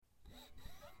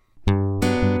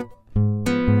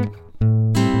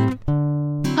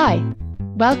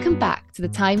Welcome back to the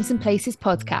Times and Places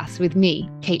podcast with me,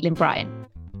 Caitlin Bryant.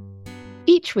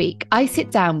 Each week, I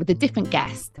sit down with a different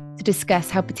guest to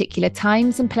discuss how particular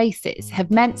times and places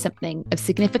have meant something of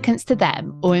significance to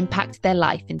them or impacted their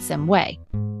life in some way.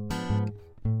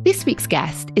 This week's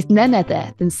guest is none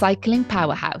other than cycling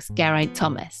powerhouse Geraint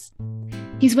Thomas.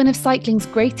 He's one of cycling's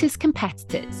greatest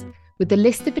competitors, with a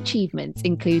list of achievements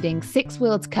including 6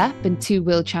 World Cup and 2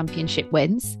 World Championship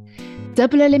wins,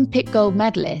 double Olympic gold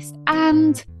medalist,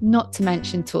 and not to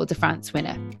mention Tour de France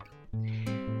winner.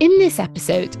 In this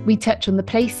episode, we touch on the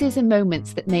places and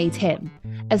moments that made him,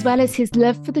 as well as his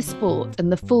love for the sport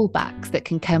and the fallbacks that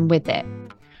can come with it.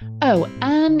 Oh,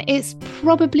 and it's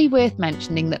probably worth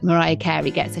mentioning that Mariah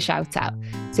Carey gets a shout out.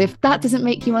 So if that doesn't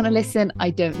make you want to listen, I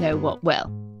don't know what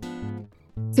will.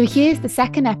 So here's the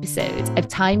second episode of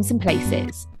Times and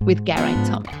Places with Geraint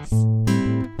Thomas.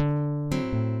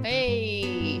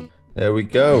 Hey! There we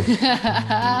go.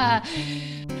 There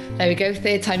we go,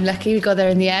 third time lucky, we got there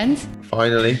in the end.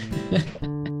 Finally.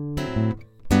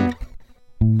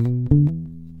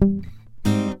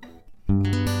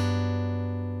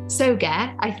 So,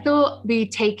 Ger, I thought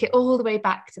we'd take it all the way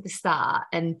back to the start.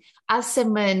 And as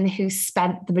someone who's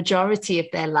spent the majority of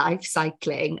their life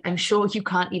cycling, I'm sure you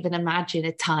can't even imagine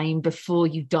a time before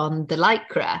you donned the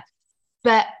Lycra.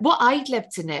 But what I'd love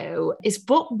to know is,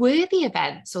 what were the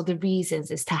events or the reasons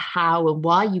as to how and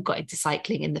why you got into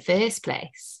cycling in the first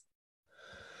place?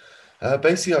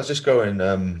 Basically, I was just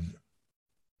going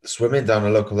swimming down a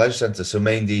local leisure centre, so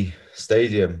Maindy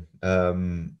Stadium.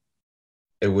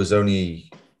 It was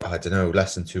only, I don't know,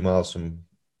 less than 2 miles from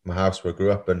my house where I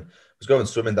grew up, and I was going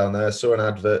swimming down there. I saw an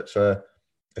advert for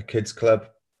a kids club,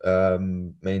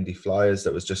 Maindy Flyers,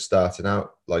 that was just starting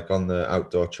out, like on the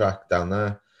outdoor track down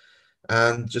there,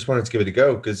 and just wanted to give it a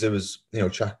go because it was,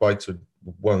 track bikes with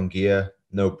one gear,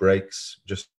 no brakes,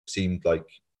 just seemed like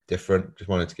different. Just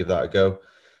wanted to give that a go,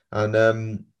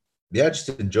 and just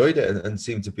enjoyed it and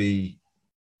seemed to be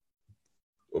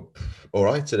all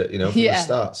right at it, from the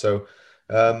start. So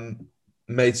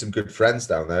made some good friends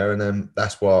down there, and then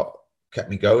that's what kept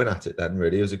me going at it then,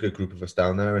 really. It was a good group of us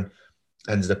down there, and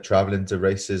ended up traveling to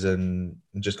races and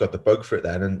just got the bug for it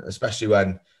then. And especially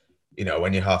when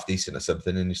you're half decent or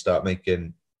something and you start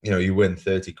making, you win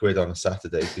 30 quid on a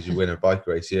Saturday because you win a bike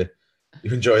race, you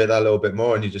enjoy it that a little bit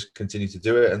more, and you just continue to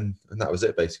do it, and that was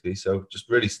it basically. So just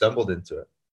really stumbled into it.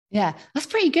 Yeah, that's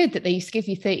pretty good that they used to give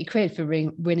you 30 quid for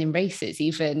winning races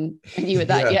even when you were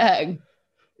that young.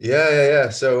 Yeah.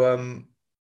 So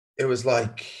it was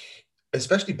like,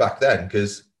 especially back then,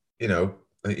 because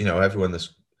everyone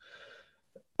that's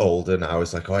older now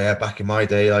is like, oh yeah, back in my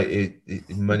day, like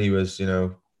money was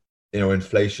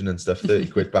inflation and stuff. 30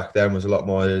 quid back then was a lot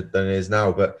more than it is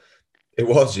now, but it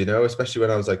was, especially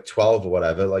when I was like 12 or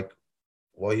whatever. Like,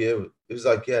 what year? It was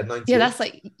like 90. Yeah, that's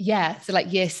like so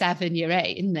like year 7, year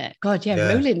 8, isn't it? God,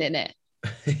 rolling in it.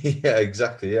 Yeah,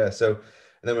 exactly. Yeah. So, and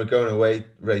then we're going away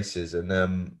races, and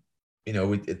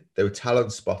they were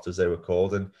talent spotters, they were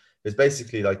called, and it's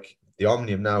basically like the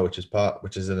Omnium now, which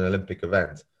is an Olympic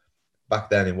event. Back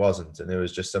then it wasn't, and it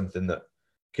was just something that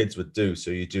kids would do.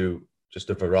 So you do just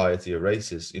a variety of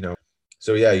races,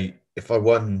 So if I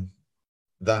won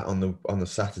that on the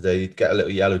Saturday, you'd get a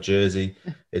little yellow jersey.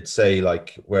 It'd say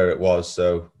like where it was.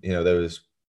 So there was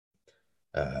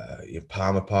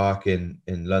Palmer Park in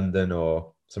London,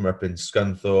 or somewhere up in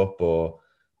Scunthorpe or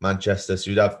Manchester. So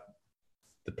you'd have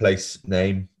the place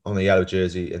name on the yellow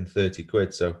jersey and 30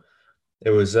 quid. So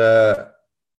it was it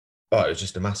was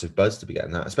just a massive buzz to be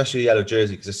getting that, especially a yellow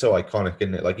jersey, because it's so iconic,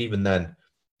 isn't it? Like, even then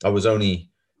I was only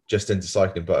just into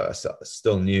cycling, but I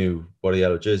still knew what a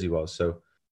yellow jersey was. So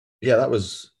yeah, that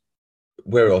was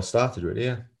where it all started, really.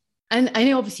 Yeah. And I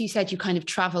know obviously you said you kind of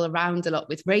travel around a lot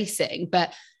with racing,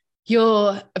 but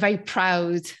you're a very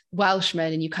proud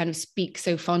Welshman and you kind of speak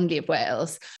so fondly of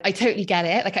Wales. I totally get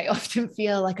it. Like, I often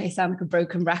feel like I sound like a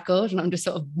broken record, and I'm just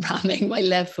sort of ramming my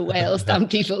love for Wales down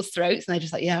people's throats. And I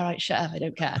just like, yeah, all right, shut up, I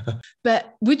don't care.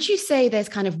 But would you say there's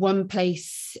kind of one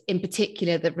place in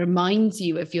particular that reminds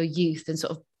you of your youth and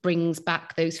sort of brings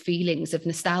back those feelings of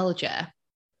nostalgia?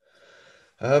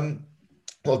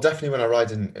 Well, definitely when I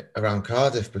ride around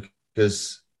Cardiff,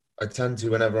 because I tend to,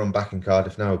 whenever I'm back in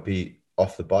Cardiff now, be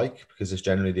off the bike, because it's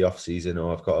generally the off season,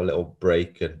 or I've got a little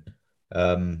break,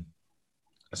 and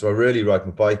so I really ride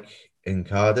my bike in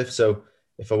Cardiff. So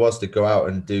if I was to go out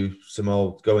and do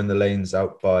go in the lanes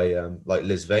out by like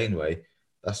Lisvane way,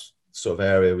 that's the sort of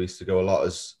area we used to go a lot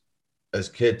as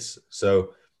kids.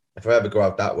 So if I ever go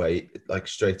out that way, like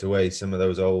straight away, some of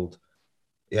those old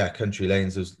country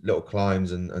lanes, those little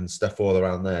climbs and stuff all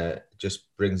around there,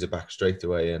 just brings it back straight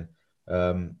away. And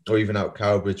or even out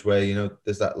Cowbridge where,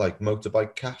 there's that like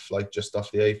motorbike calf, like just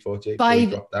off the A48 before you By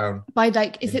drop down by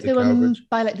like, is it into the one Cowbridge.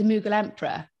 by like the Mughal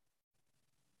Emperor?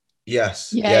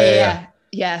 Yes. Yeah, Yeah, yeah, yeah,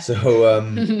 yeah, So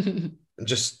yeah.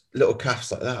 just little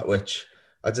calves like that, which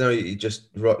I don't know, you just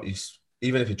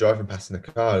even if you're driving past in a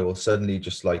car, it will suddenly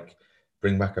just like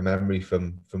bring back a memory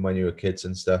from when you were kids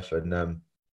and stuff. And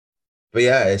but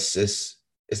yeah, it's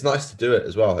nice to do it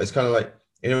as well. It's kind of like,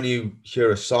 when you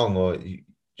hear a song or you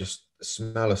just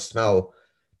smell a smell,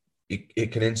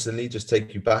 it can instantly just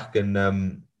take you back. And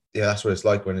yeah, that's what it's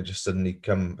like when it just suddenly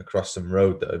come across some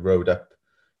road that I rode up,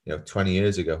 20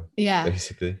 years ago, Yeah.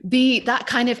 basically. That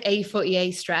kind of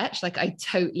A48 stretch, like I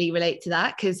totally relate to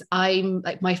that because I'm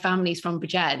like, my family's from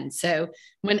Bridgend. So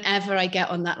whenever I get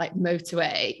on that like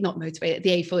motorway, not motorway,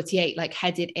 the A48, like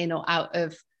headed in or out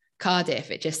of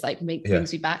Cardiff, it just like Yeah.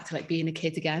 brings me back to like being a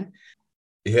kid again.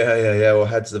 Yeah, yeah, yeah. Well,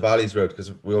 head to the Valleys Road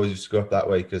because we always used to go up that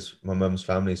way because my mum's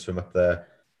family's from up there.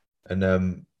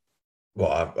 And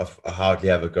well, I hardly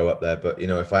ever go up there, but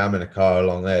if I am in a car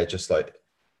along there, just like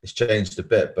it's changed a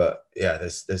bit, but yeah,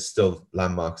 there's still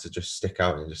landmarks that just stick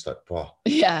out and just like, wow,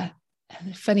 Yeah.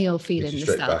 Funny old takes feeling, you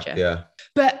straight back. nostalgia. Yeah.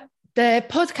 But the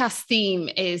podcast theme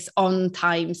is on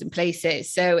times and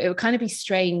places. So it would kind of be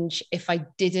strange if I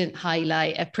didn't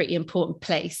highlight a pretty important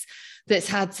place that's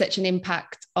had such an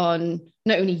impact on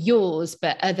not only yours,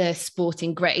 but other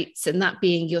sporting greats, and that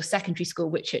being your secondary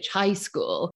school, Whitchurch High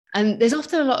School. And there's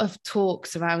often a lot of talk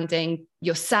surrounding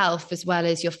yourself as well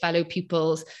as your fellow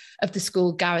pupils of the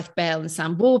school, Gareth Bale and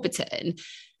Sam Warburton.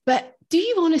 But do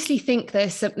you honestly think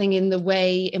there's something in the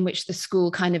way in which the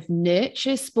school kind of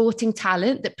nurtures sporting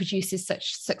talent that produces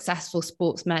such successful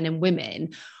sportsmen and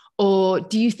women? Or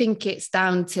do you think it's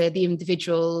down to the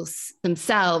individuals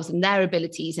themselves and their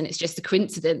abilities, and it's just a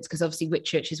coincidence because obviously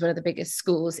Whitchurch is one of the biggest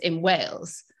schools in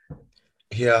Wales?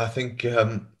 Yeah, I think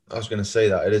I was going to say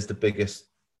that it is the biggest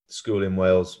school in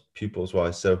Wales pupils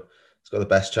wise, so it's got the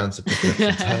best chance of picking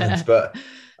up some talent. But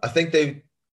I think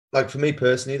like for me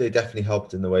personally, they definitely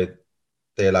helped in the way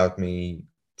they allowed me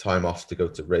time off to go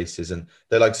to races, and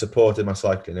they like supported my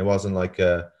cycling. It wasn't like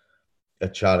a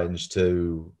challenge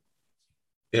to,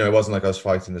 it wasn't like I was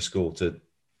fighting the school to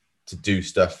do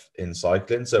stuff in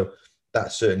cycling. So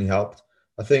that certainly helped.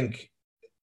 I think,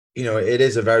 it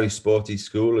is a very sporty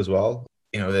school as well.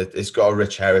 It's got a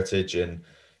rich heritage and,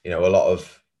 a lot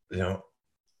of,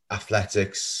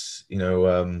 athletics,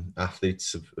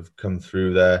 athletes have come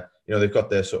through there. They've got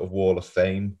their sort of wall of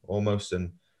fame almost.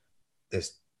 And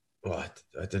there's, well,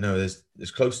 I don't know,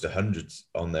 there's close to hundreds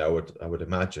on there. I would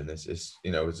imagine there's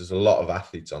a lot of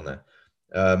athletes on there,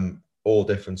 all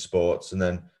different sports. And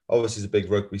then obviously it's a big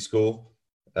rugby school.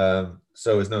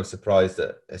 So it's no surprise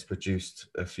that it's produced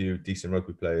a few decent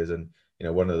rugby players and,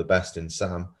 one of the best in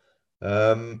Sam.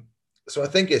 So I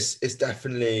think it's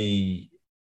definitely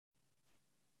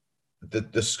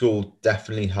the school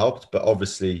definitely helped, but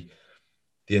obviously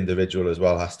the individual as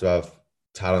well has to have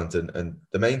talent. And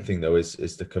the main thing though is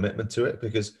the commitment to it,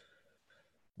 because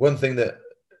one thing that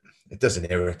it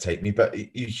doesn't irritate me, but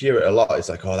you hear it a lot. It's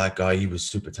like, oh, that guy, he was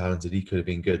super talented. He could have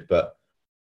been good. But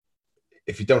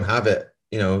if you don't have it,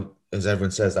 as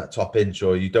everyone says, that top inch,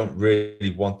 or you don't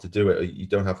really want to do it, or you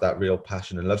don't have that real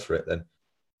passion and love for it, then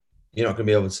you're not going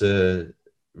to be able to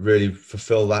really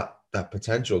fulfill that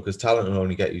potential, because talent will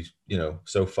only get you,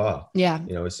 so far. Yeah.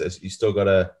 It's you still got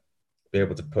to be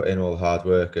able to put in all the hard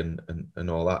work and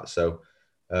all that. So,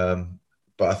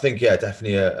 but I think, yeah,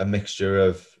 definitely a mixture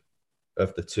of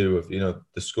the two. Of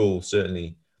the school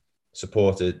certainly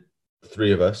supported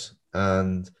three of us,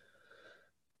 and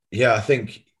yeah, I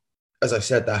think, as I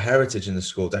said, that heritage in the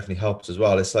school definitely helps as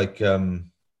well. It's like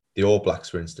the All Blacks,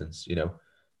 for instance.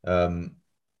 Um,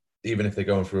 even if they're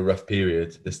going through a rough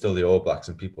period, they're still the All Blacks,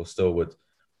 and people still would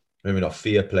maybe not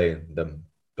fear playing them,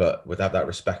 but would have that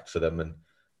respect for them. And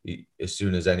as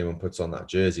soon as anyone puts on that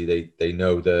jersey, they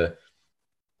know the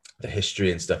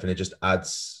history and stuff, and it just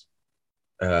adds.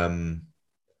 It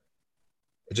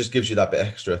just gives you that bit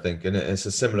extra, I think. And it's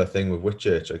a similar thing with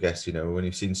Whitchurch, I guess. When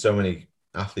you've seen so many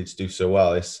athletes do so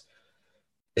well, it's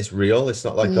real. It's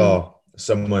not like, oh,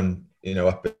 someone,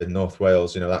 up in North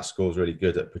Wales, that school's really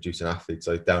good at producing athletes.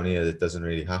 Like down here, it doesn't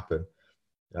really happen.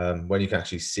 When you can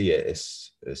actually see it,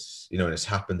 it's and it's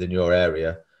happened in your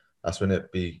area. That's when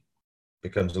it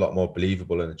becomes a lot more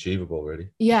believable and achievable, really.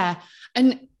 Yeah.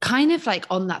 And kind of like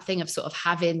on that thing of sort of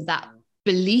having that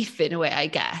belief in a way, I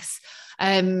guess.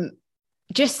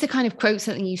 Just to kind of quote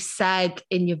something you said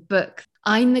in your book,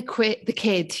 I'm the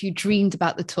kid who dreamed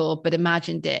about the tour, but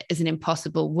imagined it as an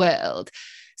impossible world.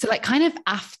 So, like, kind of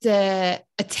after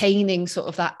attaining sort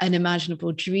of that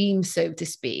unimaginable dream, so to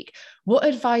speak, what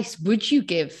advice would you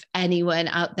give anyone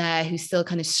out there who's still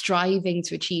kind of striving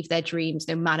to achieve their dreams,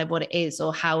 no matter what it is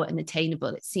or how unattainable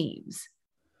it seems?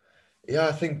 Yeah,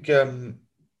 I think the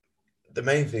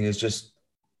main thing is just,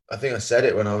 I think I said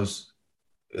it when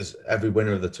is every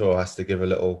winner of the tour has to give a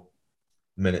little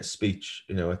minute speech,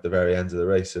 at the very end of the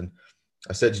race. And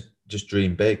I said, just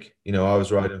dream big. I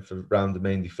was riding for round the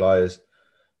Mainly Flyers.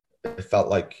 It felt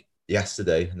like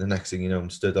yesterday, and the next thing you know, I'm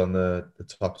stood on the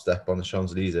top step on the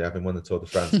Champs-Elysees, having won the Tour de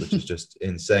France, which is just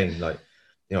insane. Like,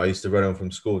 I used to run home from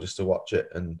school just to watch it.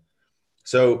 And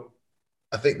so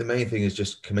I think the main thing is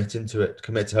just committing to it,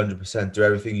 commit to 100%, do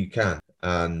everything you can.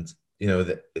 And,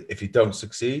 that if you don't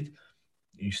succeed,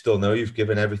 you still know you've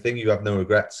given everything, you have no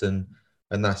regrets, and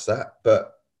that's that.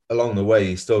 But along the way,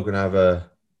 you're still going to have a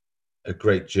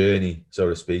great journey, so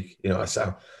to speak. I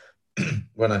sound,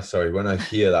 when I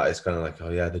hear that, it's kind of like,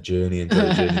 oh yeah, the journey, enjoy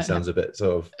the journey sounds a bit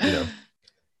sort of,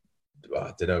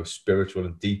 I don't know, spiritual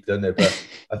and deep, doesn't it? But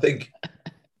I think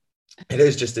it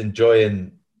is just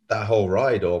enjoying that whole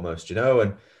ride almost,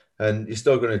 and you're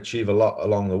still going to achieve a lot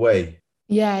along the way.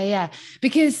 Yeah.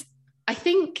 Because I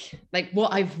think like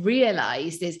what I've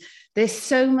realized is there's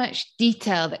so much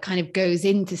detail that kind of goes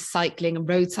into cycling and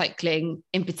road cycling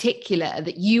in particular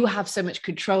that you have so much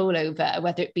control over,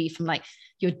 whether it be from like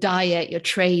your diet, your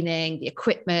training, the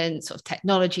equipment, sort of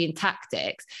technology and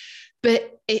tactics.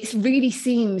 But it really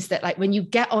seems that like when you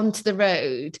get onto the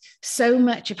road, so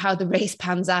much of how the race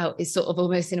pans out is sort of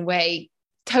almost in a way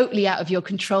totally out of your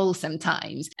control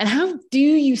sometimes. And how do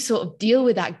you sort of deal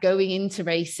with that going into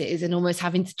races and almost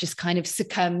having to just kind of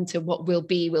succumb to what will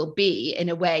be in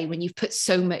a way when you've put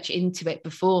so much into it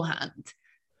beforehand?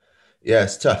 Yeah,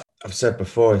 it's tough. I've said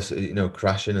before,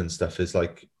 crashing and stuff is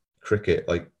like cricket.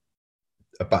 Like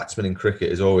a batsman in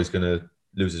cricket is always going to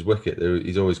lose his wicket.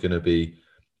 He's always going to be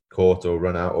caught or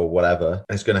run out or whatever.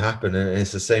 It's going to happen. And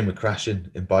it's the same with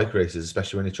crashing in bike races,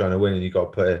 especially when you're trying to win and you've got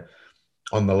to put it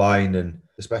on the line, and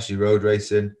especially road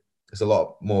racing, there's a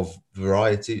lot more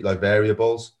variety, like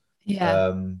variables.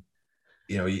 Yeah.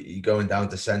 You're going down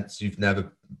descents you've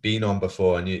never been on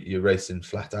before, and you're racing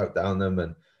flat out down them.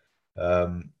 And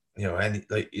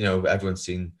everyone's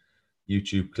seen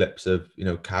YouTube clips of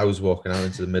cows walking out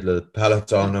into the middle of the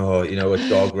peloton, or a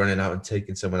dog running out and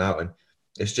taking someone out, and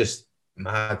it's just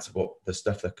mad what the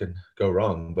stuff that can go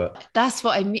wrong. But that's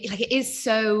what I mean. Like, it is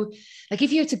so, like,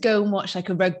 if you were to go and watch like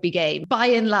a rugby game, by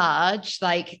and large,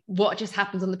 like what just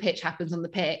happens on the pitch happens on the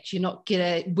pitch. You're not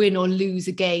gonna win or lose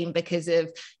a game because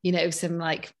of some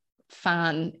like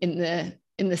fan in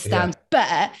the stands.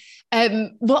 Yeah.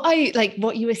 But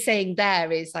what you were saying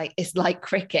there is like, it's like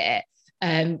cricket.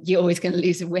 You're always going to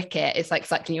lose a wicket. It's like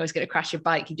cycling, you're always going to crash your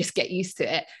bike. You just get used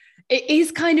to it. It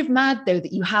is kind of mad though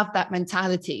that you have that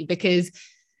mentality, because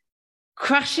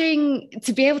crashing,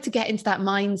 to be able to get into that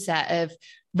mindset of,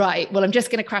 right, well, I'm just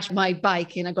going to crash my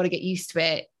bike and I've got to get used to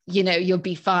it, you'll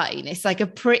be fine. It's like a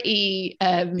pretty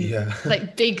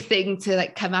like big thing to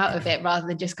like come out of it, rather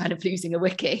than just kind of losing a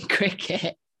wicket in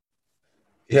cricket.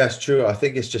 Yeah, it's true. I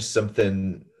think it's just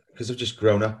something, because I've just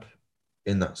grown up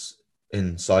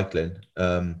in cycling,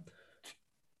 and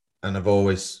I've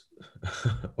always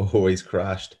always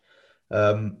crashed.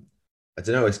 I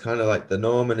don't know, it's kind of like the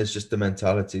norm, and it's just the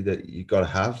mentality that you got to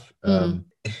have.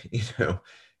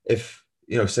 If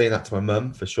saying that to my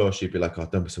mum, for sure she'd be like, oh,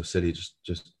 don't be so silly,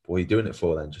 just what are you doing it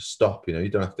for then? Just stop, you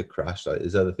don't have to crash. Like,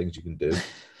 there's other things you can do.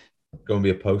 Go and be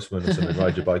a postman or something,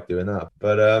 ride your bike doing that.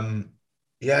 But I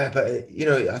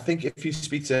think if you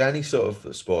speak to any sort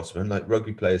of sportsman, like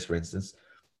rugby players for instance,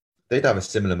 they'd have a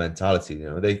similar mentality.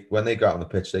 When they go out on the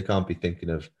pitch, they can't be thinking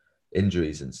of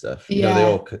injuries and stuff.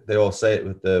 They all say it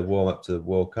with the warm up to the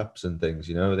World Cups and things.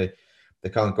 They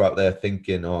can't go out there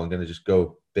thinking, oh, I'm going to just go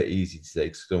a bit easy today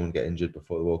because I don't want to get injured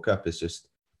before the World Cup. It's just,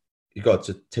 you got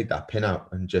to take that pin out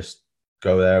and just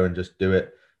go there and just do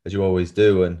it as you always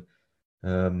do.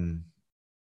 And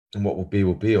what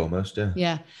will be almost.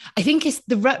 Yeah. I think it's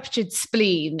the ruptured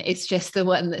spleen. It's just the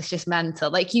one that's just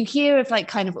mental. Like, you hear of like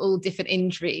kind of all different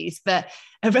injuries, but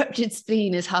a ruptured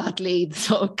spleen is hardly the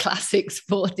sort of classic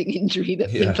sporting injury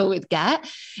that people would get.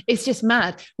 It's just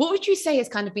mad. What would you say has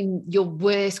kind of been your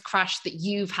worst crash that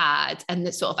you've had, and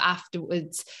that sort of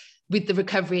afterwards, with the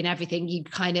recovery and everything, you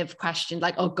kind of questioned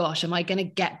like, oh gosh, am I going to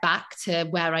get back to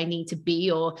where I need to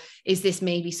be? Or is this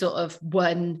maybe sort of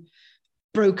one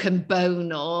broken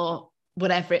bone or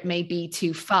whatever it may be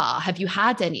too far? Have you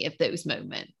had any of those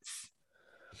moments?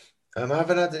 I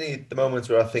haven't had any the moments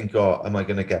where I think, oh, am I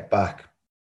going to get back?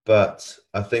 But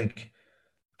I think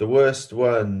the worst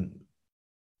one,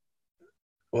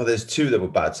 well, there's two that were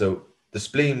bad. So the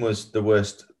spleen was the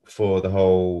worst for the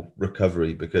whole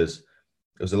recovery because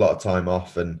it was a lot of time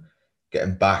off, and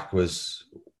getting back was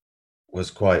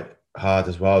quite hard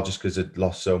as well, just because I'd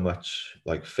lost so much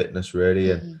like fitness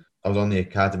really. And Mm. I was on the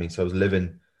academy, so I was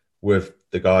living with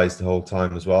the guys the whole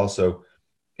time as well. So,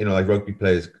 like rugby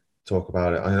players talk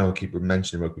about it. I know I keep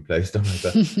mentioning rugby players, don't I?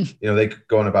 But, they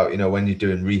go on about, when you're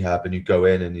doing rehab and you go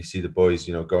in and you see the boys,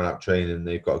 going out training and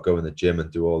they've got to go in the gym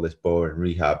and do all this boring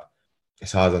rehab.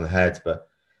 It's hard on the head, but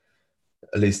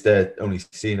at least they're only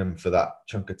seeing them for that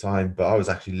chunk of time. But I was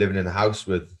actually living in a house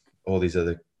with all these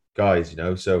other guys,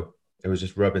 so it was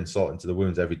just rubbing salt into the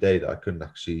wounds every day that I couldn't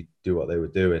actually do what they were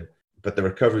doing. But the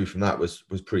recovery from that was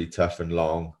pretty tough and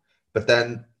long. But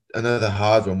then another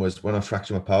hard one was when I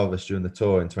fractured my pelvis during the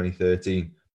tour in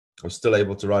 2013. I was still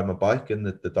able to ride my bike, and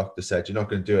the doctor said, you're not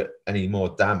going to do it any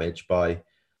more damage by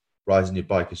riding your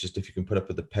bike. It's just if you can put up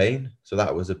with the pain. So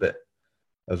that was a bit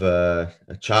of a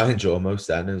challenge almost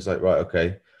then. It was like, right,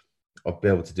 okay, I'll be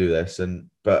able to do this.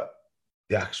 But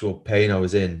the actual pain I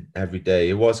was in every day,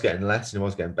 it was getting less and it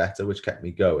was getting better, which kept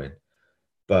me going.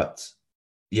 But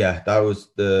yeah, that was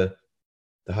the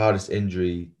hardest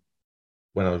injury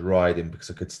when I was riding, because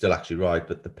I could still actually ride,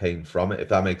 but the pain from it, if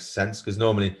that makes sense. Because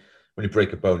normally when you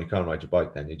break a bone, you can't ride your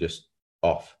bike, then you're just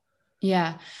off.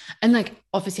 Yeah. And like,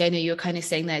 obviously I know you're kind of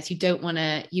saying this, you want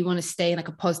to stay in like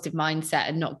a positive mindset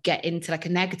and not get into like a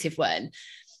negative one.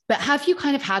 But have you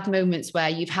kind of had moments where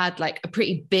you've had like a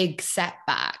pretty big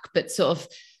setback, but sort of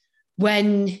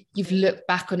when you've looked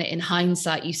back on it in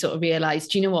hindsight, you sort of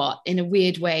realized, you know what, in a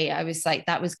weird way, I was like,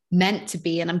 that was meant to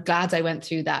be. And I'm glad I went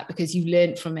through that because you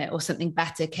learned from it or something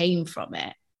better came from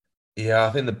it. Yeah,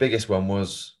 I think the biggest one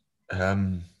was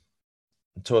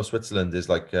Tour of Switzerland is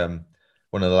like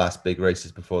one of the last big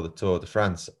races before the Tour de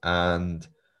France. And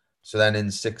so then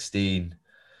in 16,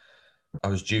 I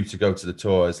was due to go to the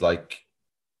Tour as like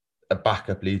a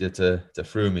backup leader to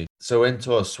Froome. So in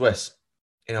Tour Swiss,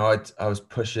 I was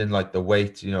pushing like the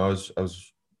weight, I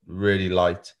was really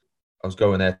light. I was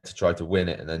going there to try to win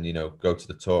it and then, go to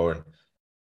the Tour and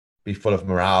be full of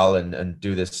morale and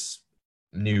do this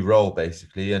new role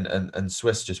basically. And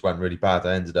Swiss just went really bad.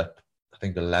 I ended up, I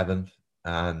think, 11th,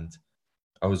 and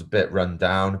I was a bit run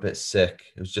down, a bit sick.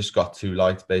 It was just got too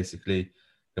light basically,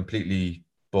 completely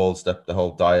ballsed up the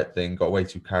whole diet thing, got way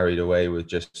too carried away with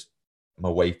just my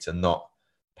weight and not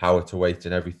power to weight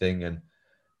and everything.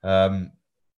 And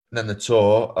then the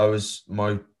Tour,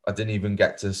 I didn't even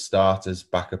get to start as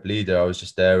backup leader. I was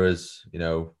just there as,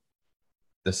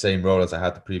 the same role as I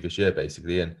had the previous year,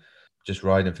 basically, and just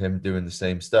riding for him, doing the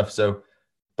same stuff. So,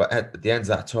 but at the end of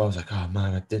that tour, I was like, oh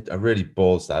man, I really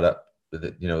balls that up,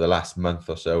 the last month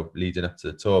or so leading up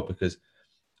to the Tour,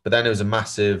 but then it was a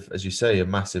massive, as you say, a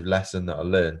massive lesson that I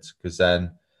learned, because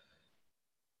then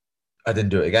I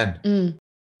didn't do it again.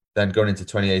 Then going into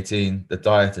 2018, the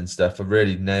diet and stuff, I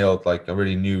really nailed, like I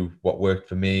really knew what worked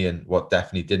for me and what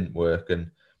definitely didn't work. And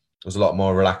was a lot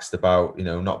more relaxed about,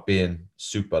 not being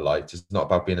super light. It's not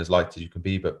about being as light as you can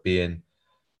be, but being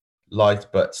light,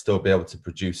 but still be able to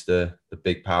produce the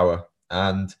big power.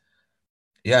 And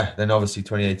yeah, then obviously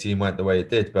 2018 went the way it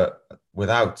did, but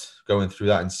without going through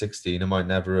that in 16, I might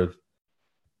never have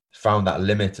found that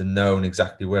limit and known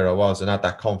exactly where I was and had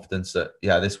that confidence that,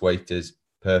 yeah, this weight is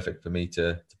perfect for me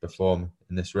to perform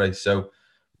in this race. So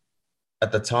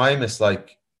at the time, it's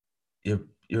like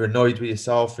you're annoyed with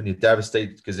yourself and you're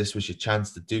devastated because this was your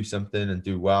chance to do something and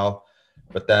do well.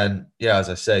 But then, yeah, as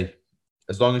I say,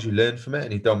 as long as you learn from it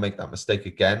and you don't make that mistake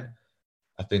again,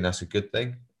 I think that's a good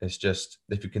thing. It's just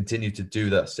if you continue to do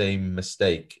that same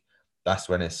mistake, that's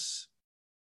when it's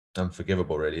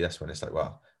unforgivable, really. That's when it's like,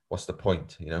 well, what's the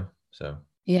point, So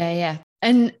Yeah.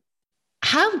 And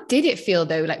how did it feel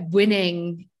though, like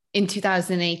winning in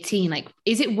 2018? Like,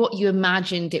 is it what you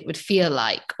imagined it would feel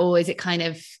like, or is it kind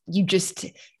of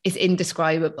it's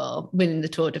indescribable winning the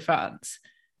Tour de France?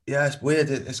 yeah, it's weird.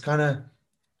 It's kind of,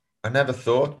 I never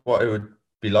thought what it would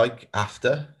be like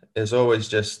after. It's always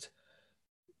just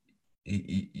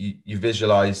you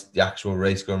visualize the actual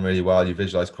race going really well. You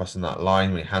visualize crossing that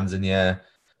line with your hands in the air,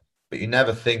 but you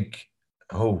never think,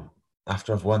 oh,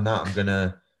 after I've won that, I'm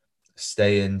gonna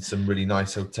stay in some really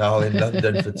nice hotel in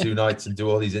London for 2 nights and do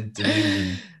all these interviews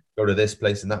and go to this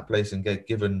place and that place and get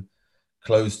given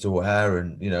clothes to wear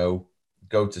and,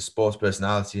 go to Sports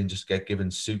Personality and just get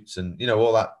given suits and,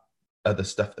 all that other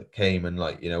stuff that came and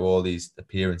like, all these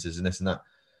appearances and this and that.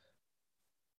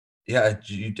 Yeah,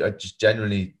 I just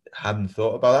generally hadn't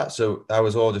thought about that. So that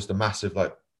was all just a massive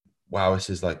like, wow, this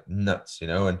is like nuts,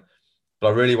 but I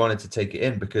really wanted to take it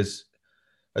in because,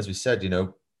 as we said,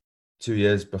 2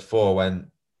 years before when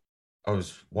I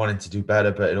was wanting to do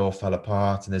better, but it all fell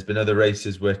apart. And there's been other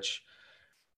races which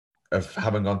of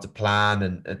having gone to plan,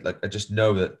 and like I just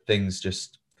know that things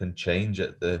just can change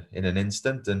in an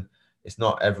instant, and it's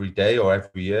not every day or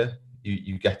every year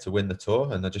you get to win the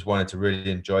tour. And I just wanted to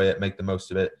really enjoy it, make the most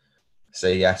of it,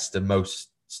 say yes to most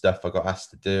stuff I got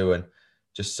asked to do, and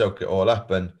just soak it all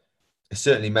up. And it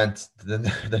certainly meant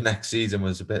the next season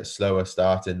was a bit slower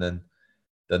starting than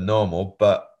normal,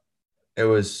 but it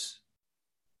was.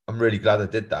 I'm really glad I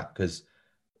did that because,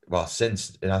 well,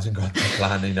 since it hasn't gone to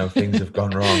plan, things have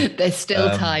gone wrong. There's still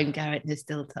time, Geraint. There's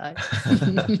still time.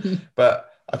 But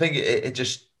I think it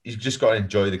just, you just got to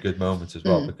enjoy the good moments as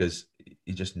well, because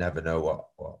you just never know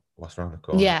what's around the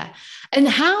corner. Yeah. And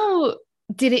how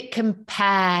did it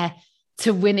compare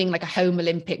to winning like a home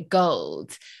Olympic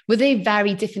gold? Were they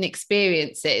very different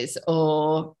experiences,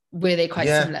 or were they quite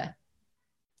similar?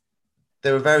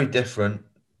 They were very different,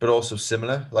 but also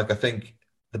similar. Like, I think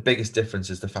the biggest difference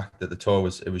is the fact that the tour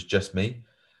it was just me,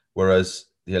 whereas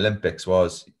the Olympics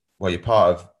was, well, you're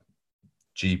part of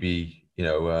GB,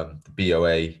 the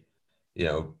BOA,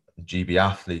 GB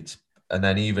athletes. And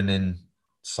then even in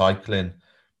cycling,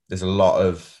 there's a lot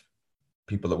of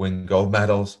people that win gold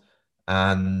medals.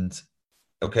 And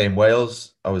okay, in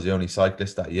Wales, I was the only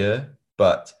cyclist that year,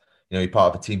 but you're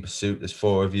part of a team pursuit. There's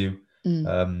 4 of you.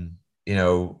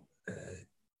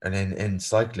 And in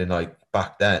cycling, like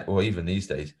back then, or even these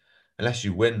days, unless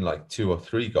you win like 2 or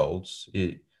 3 golds,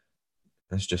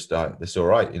 it's just it's all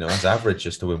right. That's average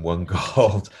just to win 1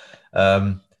 gold.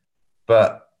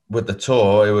 But with the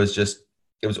tour, it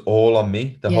was all on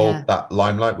me. That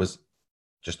limelight was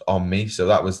just on me. So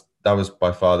that was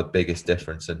by far the biggest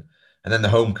difference. And then the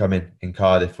homecoming in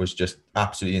Cardiff was just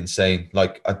absolutely insane.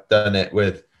 Like, I'd done it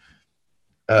with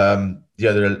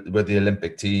the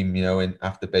Olympic team, in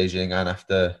after Beijing and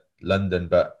after London,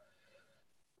 but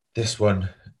this one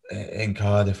in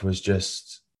Cardiff was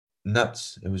just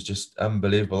nuts. It was just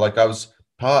unbelievable. Like,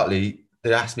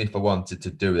 they asked me if I wanted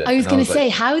to do it. I was going to say,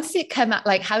 how does it come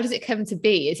to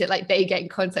be? Is it like they get in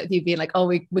contact with you being like, oh,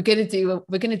 we're going to do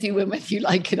one whether you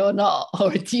like it or not?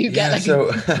 Or do you get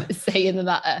a say in the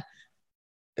matter?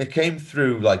 It came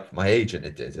through like my agent,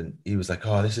 it did. And he was like,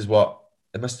 oh, this is what,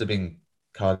 it must have been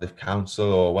Cardiff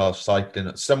Council or Welsh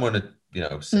Cycling. Someone had,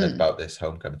 said about this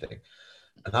homecoming thing.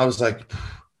 And I was like,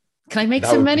 can I make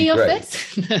some money off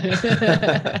this?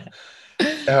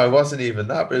 No, it wasn't even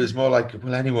that, but it was more like,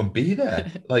 will anyone be there?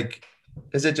 Like,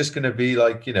 is it just going to be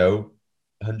like,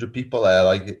 100 people there?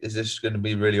 Like, is this going to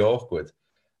be really awkward?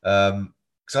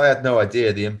 Because I had no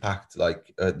idea the impact,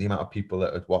 like the amount of people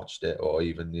that had watched it or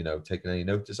even, taken any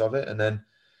notice of it. And then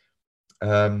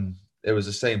it was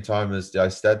the same time as the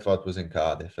Eisteddfod was in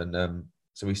Cardiff. And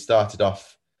so we started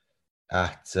off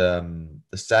at the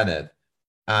Senedd,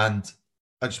 and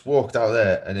I just walked out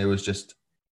there and it was just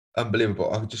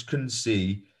unbelievable. I just couldn't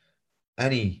see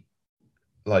any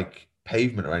like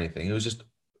pavement or anything. It was just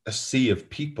a sea of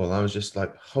people. And I was just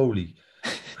like, holy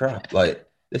crap, like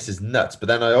this is nuts. But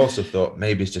then I also thought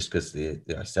maybe it's just because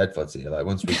I said Fod's here. Like,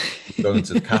 once we go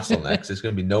into the castle next, there's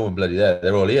going to be no one bloody there.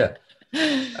 They're all here.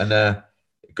 And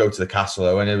go to the castle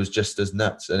though, and it was just as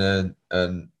nuts. And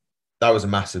that was a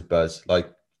massive buzz.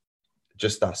 Like,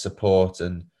 just that support,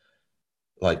 and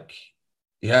like,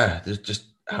 yeah, there's just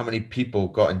how many people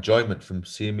got enjoyment from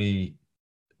seeing me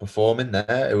performing there.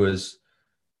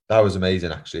 That was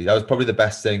amazing, actually. That was probably the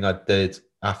best thing I did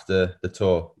after the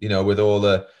tour, with all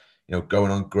the,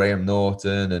 going on Graham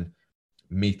Norton and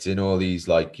meeting all these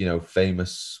like,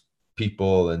 famous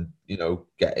people, and,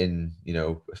 getting,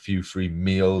 a few free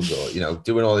meals, or,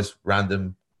 doing all this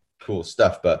random cool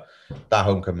stuff. But that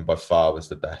homecoming by far was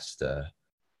the best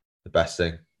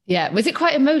thing. Yeah. Was it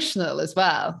quite emotional as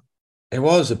well? It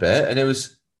was a bit, and it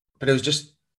was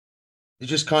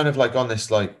just kind of like on this,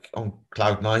 like on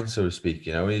cloud 9, so to speak,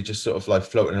 you're just sort of like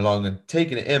floating along and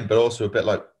taking it in, but also a bit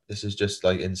like, this is just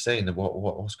like insane. And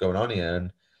what's going on here?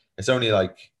 And it's only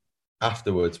like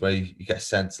afterwards where you get a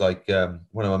sense, like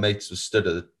one of my mates was stood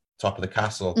at the top of the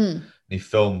castle and he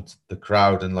filmed the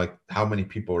crowd and like how many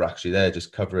people were actually there,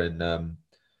 just covering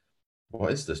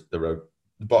what is this, the road,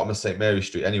 the bottom of St. Mary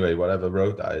Street, anyway, whatever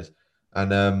road that is.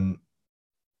 And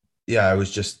yeah, it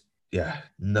was just,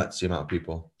 nuts, the amount of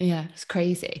people. Yeah, it's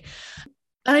crazy.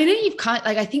 And I know you've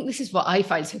I think this is what I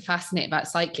find so fascinating about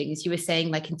cycling, is you were saying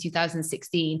like in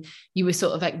 2016, you were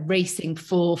sort of like racing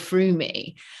for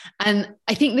Froome. And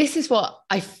I think this is what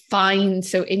I find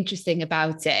so interesting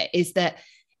about it, is that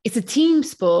it's a team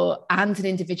sport and an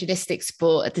individualistic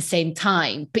sport at the same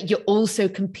time, but you're also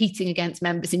competing against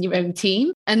members in your own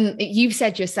team. And you've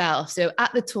said yourself, so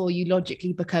at the tour, you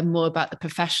logically become more about the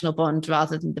professional bond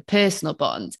rather than the personal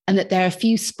bond. And that there are a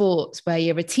few sports where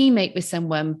you're a teammate with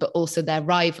someone, but also their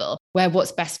rival, where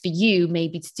what's best for you may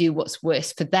be to do what's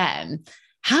worst for them.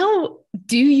 How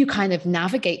do you kind of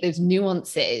navigate those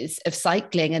nuances of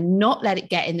cycling and not let it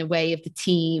get in the way of the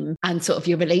team and sort of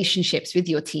your relationships with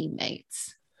your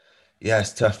teammates? Yeah,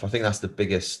 it's tough. I think that's the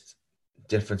biggest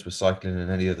difference with cycling and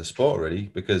any other sport, really,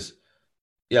 because,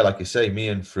 yeah, like you say, me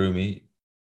and Froome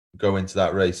go into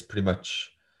that race pretty much,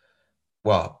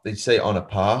 well, they'd say on a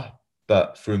par,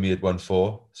 but Froome had won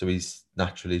 4, so he's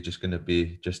naturally just going to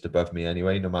be just above me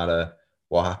anyway, no matter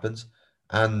what happens.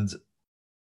 And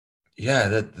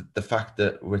yeah, the fact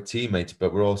that we're teammates,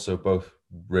 but we're also both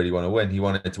really want to win. He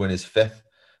wanted to win his 5th.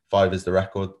 5 is the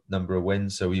record number of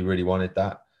wins, so he really wanted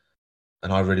that.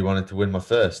 And I really wanted to win my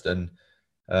first. And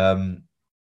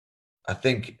I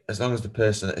think as long as the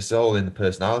person, it's all in the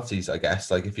personalities, I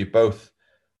guess. Like if you're both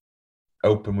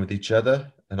open with each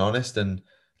other and honest, and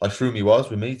like Froome was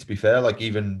with me, to be fair, like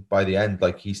even by the end,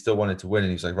 like he still wanted to win,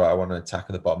 and he was like, right, I want to attack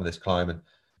at the bottom of this climb. And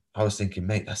I was thinking,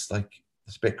 mate, that's a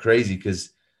bit crazy,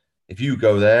 because if you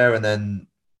go there and then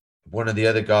one of the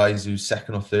other guys who's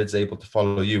second or third is able to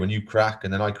follow you and you crack,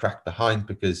 and then I crack behind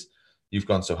because you've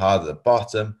gone so hard at the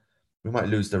bottom, we might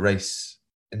lose the race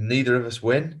and neither of us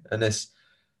win. And it's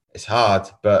hard,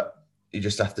 but you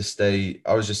just have to stay.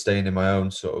 I was just staying in my own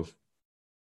sort of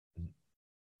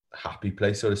happy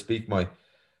place, so to speak, my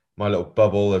little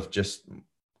bubble of just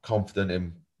confident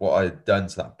in what I had done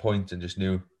to that point, and just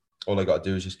knew all I got to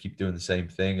do is just keep doing the same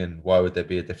thing. And why would there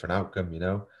be a different outcome,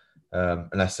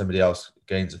 unless somebody else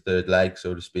gains a third leg,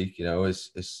 so to speak,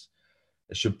 it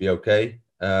should be okay.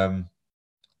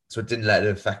 So it didn't let it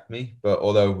affect me, but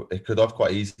although it could have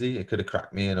quite easily, it could have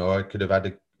cracked me, or I could have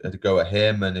had a go at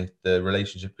him, and the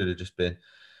relationship could have just been,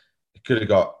 it could have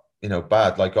got,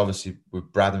 bad. Like obviously with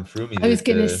Brad and Froome. I was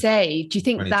going to say, do you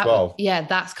think that, 2012. yeah,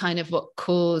 that's kind of what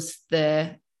caused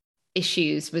the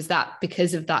issues? Was that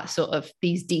because of that sort of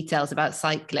these details about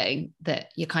cycling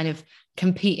that you're kind of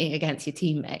competing against your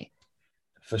teammate?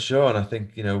 For sure. And I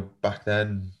think, back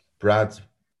then, Brad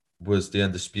was the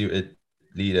undisputed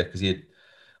leader because he had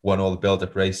won all the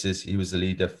build-up races. He was the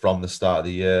leader from the start of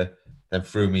the year. Then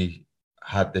Froome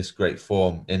had this great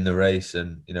form in the race,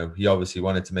 and he obviously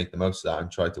wanted to make the most of that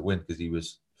and try to win because he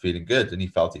was feeling good and he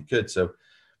felt he could. So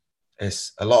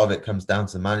it's a lot of it comes down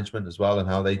to the management as well and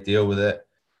how they deal with it.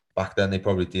 Back then, they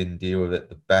probably didn't deal with it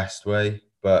the best way,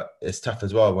 but it's tough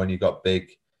as well when you got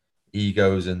big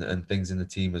egos and things in the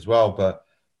team as well. But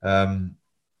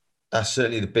that's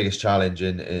certainly the biggest challenge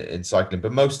in cycling.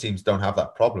 But most teams don't have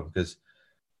that problem because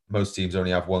most teams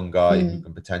only have one guy who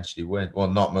can potentially win. Well,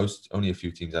 not most, only a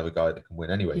few teams have a guy that can win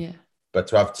anyway. Yeah. But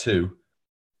to have 2,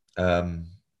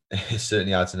 it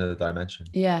certainly adds another dimension.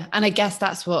 Yeah. And I guess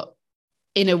that's what,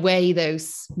 in a way,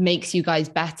 those makes you guys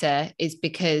better, is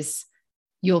because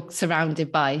you're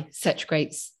surrounded by such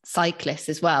great cyclists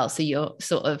as well. So you're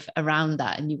sort of around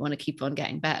that and you want to keep on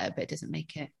getting better, but it doesn't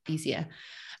make it easier.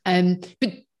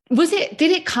 But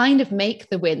did it kind of make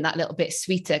the win that little bit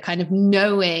sweeter, kind of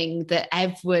knowing that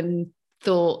everyone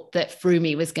thought that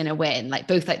Froome was going to win, like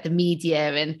both like the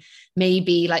media and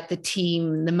maybe like the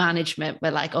team, the management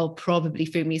were like, oh, probably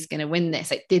Froome's going to win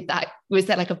this. Like, was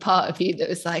there like a part of you that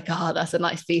was like, oh, that's a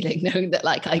nice feeling knowing that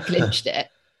like I clinched it?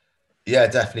 Yeah,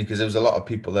 definitely, because there was a lot of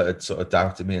people that had sort of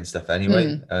doubted me and stuff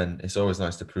anyway, and it's always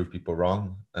nice to prove people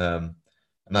wrong. And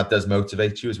that does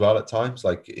motivate you as well at times.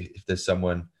 Like if there's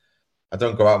someone, I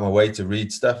don't go out my way to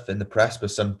read stuff in the press,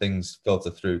 but some things filter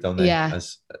through, don't they? Yeah.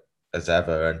 As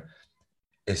ever. And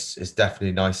it's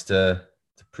definitely nice to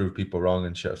prove people wrong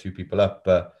and shut a few people up.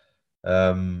 But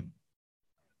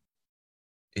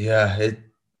yeah,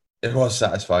 it was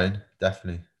satisfying.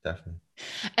 Definitely.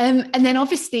 And then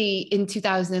obviously in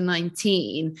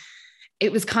 2019,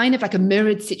 it was kind of like a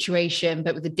mirrored situation,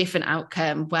 but with a different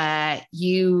outcome, where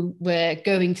you were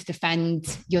going to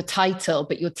defend your title,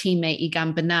 but your teammate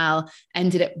Egan Bernal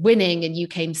ended up winning and you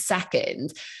came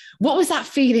second. What was that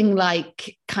feeling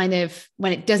like, kind of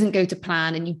when it doesn't go to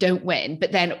plan and you don't win,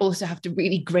 but then also have to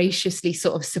really graciously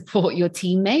sort of support your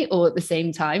teammate all at the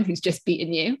same time who's just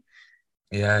beaten you?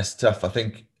 Yeah, it's tough. I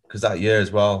think because that year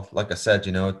as well, like I said,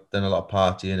 done a lot of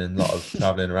partying and a lot of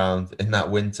traveling around in that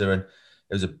winter, and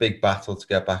it was a big battle to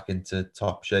get back into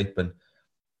top shape. And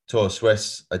Tour of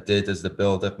Swiss, I did as the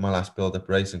build-up, my last build-up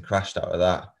race, and crashed out of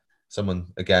that. Someone,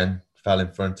 again, fell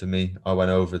in front of me. I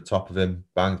went over the top of him,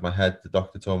 banged my head. The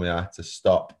doctor told me I had to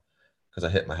stop because I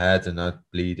hit my head and I was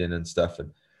bleeding and stuff.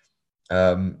 And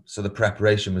So the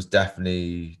preparation was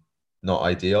definitely not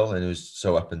ideal, and it was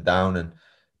so up and down.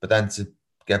 But then to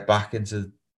get back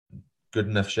into good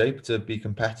enough shape to be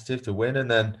competitive to win, and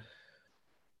then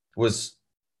was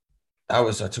I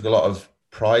took a lot of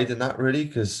pride in that, really,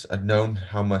 because I'd known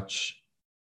how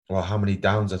many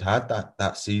downs I'd had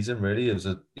that season. Really, it was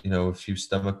a few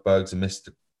stomach bugs and missed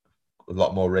a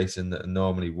lot more racing than I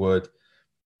normally would,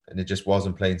 and it just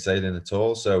wasn't plain sailing at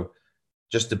all. So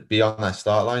just to be on that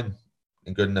start line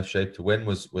in good enough shape to win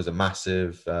was a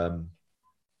massive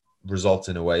result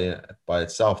in a way by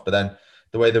itself. But then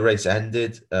the way the race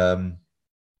ended,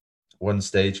 one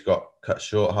stage got cut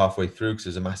short halfway through because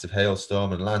there was a massive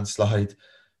hailstorm and landslide.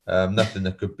 Nothing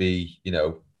that could be,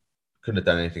 couldn't have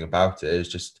done anything about it. It was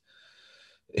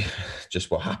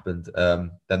just what happened.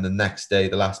 Then the next day,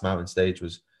 the last mountain stage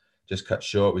was just cut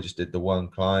short. We just did the one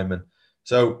climb, and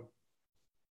so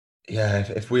yeah,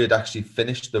 if we had actually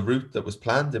finished the route that was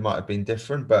planned, it might have been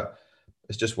different. But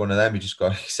it's just one of them. You just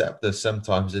got to accept that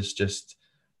sometimes it's just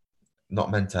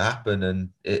not meant to happen, and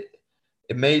it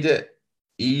made it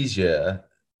easier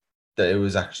that it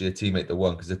was actually a teammate that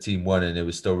won, because the team won and it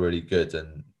was still really good.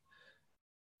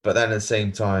 But then at the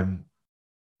same time,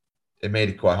 it made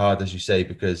it quite hard, as you say,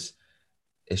 because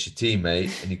it's your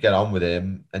teammate and you get on with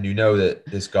him and you know that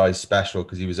this guy's special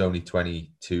because he was only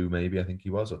 22, maybe, I think he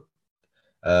was.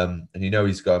 And you know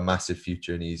he's got a massive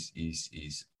future and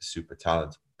he's super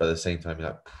talented. But at the same time, you're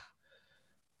like,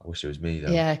 I wish it was me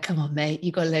though. Yeah, come on, mate.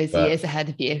 You've got loads of But years ahead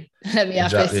of you. Let me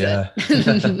have this exactly,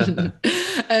 yeah.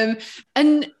 then.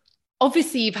 And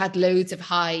obviously, you've had loads of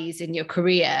highs in your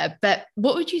career, but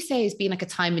what would you say has been like a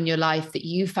time in your life that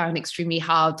you found extremely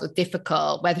hard or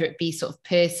difficult, whether it be sort of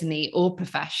personally or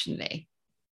professionally?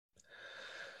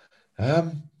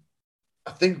 I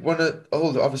think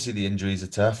obviously the injuries are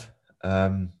tough.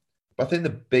 But I think the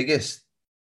biggest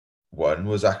one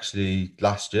was actually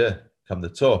last year, come the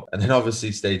tour. And then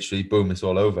obviously stage 3, boom, it's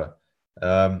all over.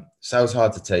 So it was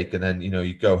hard to take. And then,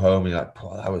 you go home and you're like,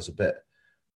 oh, that was a bit.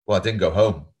 Well, I didn't go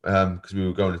home because we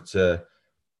were going to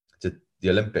the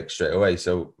Olympics straight away.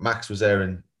 So Max was there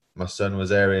and my son was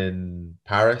there in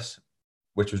Paris,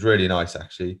 which was really nice,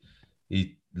 actually.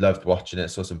 He loved watching it.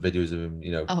 Saw some videos of him,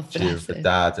 Oh, cheering bless for him.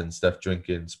 dad and stuff,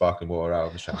 drinking sparkling water out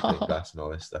of a champagne glass and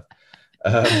all this stuff.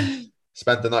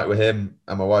 Spent the night with him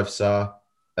and my wife Sarah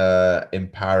in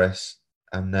Paris,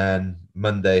 and then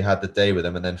Monday had the day with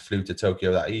him, and then flew to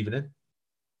Tokyo that evening.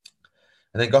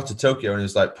 And then got to Tokyo and it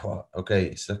was like, okay,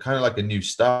 it's kind of like a new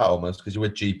start almost, because you're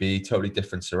with GB, totally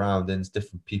different surroundings,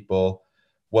 different people.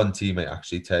 One teammate,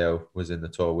 actually, Teo, was in the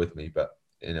tour with me, but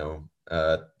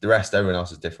the rest, everyone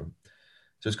else is different.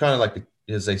 So it's kind of like,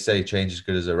 as they say, change is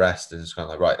good as a rest. And it's kind of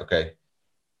like, right, okay,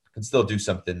 I can still do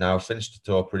something now. Finished the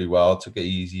tour pretty well. Took it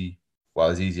easy, well,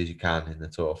 as easy as you can in the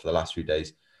tour for the last few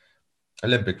days.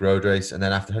 Olympic road race. And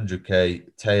then after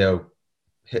 100K, Teo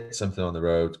hit something on the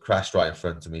road, crashed right in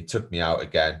front of me, took me out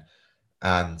again,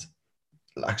 and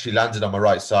actually landed on my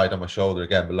right side on my shoulder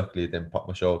again. But luckily, it didn't pop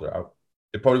my shoulder out.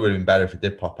 It probably would have been better if it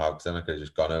did pop out, because then I could have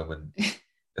just gone home and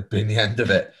it'd been the end of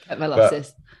it. Get my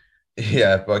losses. But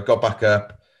yeah, but I got back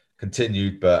up,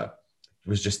 continued, but it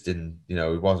was just it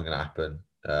wasn't going to happen.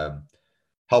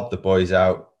 Helped the boys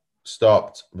out,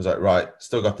 stopped, was like, right,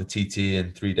 still got the TT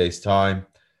in 3 days' time.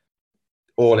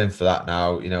 All in for that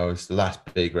now. It's the last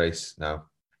big race now.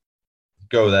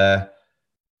 Go there,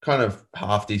 kind of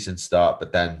half decent start,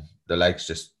 but then the legs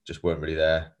just weren't really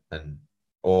there, and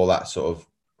all that sort of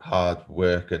hard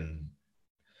work and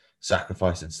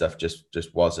sacrifice and stuff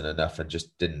just wasn't enough, and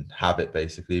just didn't have it,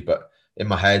 basically. But in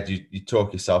my head, you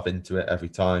talk yourself into it every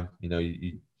time.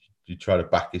 You try to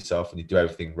back yourself and you do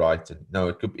everything right, and no,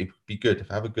 it could be good. If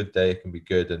I have a good day, it can be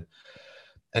good. And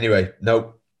anyway,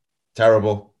 nope,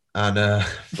 terrible, and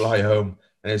fly home,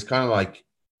 and it's kind of like,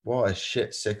 what a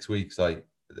shit 6 weeks. Like,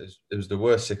 it was the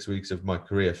worst 6 weeks of my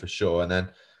career for sure. And then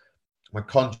my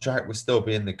contract was still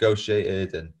being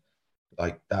negotiated, and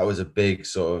like that was a big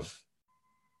sort of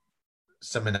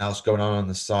something else going on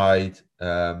the side.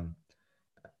 And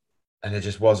it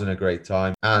just wasn't a great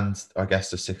time. And I guess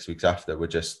the 6 weeks after were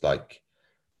just like,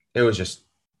 it was just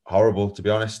horrible, to be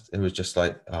honest. It was just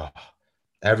like,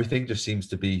 everything just seems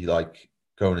to be like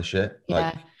going to shit. Yeah.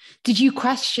 Like, Did you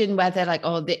question whether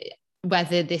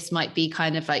whether this might be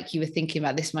kind of like, you were thinking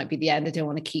about, this might be the end, I don't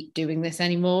want to keep doing this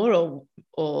anymore,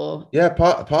 or yeah,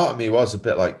 part of me was a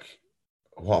bit like,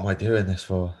 what am I doing this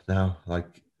for now?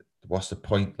 Like, what's the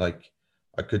point? Like,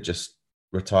 I could just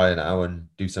retire now and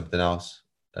do something else.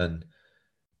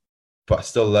 But I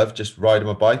still love just riding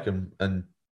my bike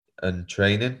and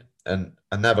training, and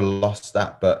I never lost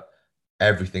that. But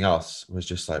everything else was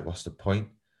just like, what's the point?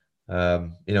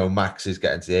 Max is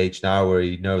getting to the age now where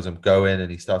he knows I'm going and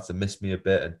he starts to miss me a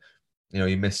bit. And,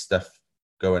 you miss stuff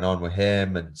going on with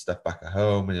him and stuff back at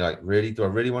home. And you're like, really? Do I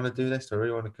really want to do this? Do I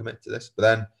really want to commit to this? But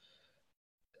then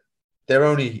they're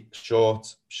only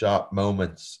short, sharp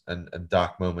moments and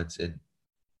dark moments in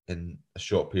a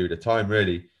short period of time,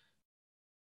 really.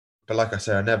 But like I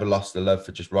say, I never lost the love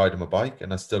for just riding my bike.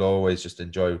 And I still always just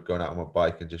enjoy going out on my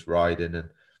bike and just riding and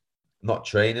not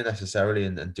training necessarily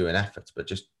and doing efforts, but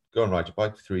just go and ride your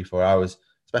bike for 3-4 hours,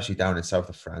 especially down in south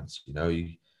of France.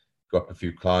 You go up a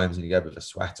few climbs and you get a bit of a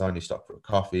sweat on, you stop for a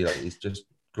coffee. Like, it's just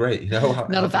great. Not How a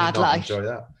can you bad not life. enjoy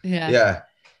that? Yeah. Yeah.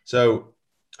 So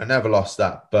I never lost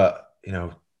that, but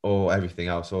everything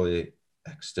else, all the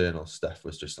external stuff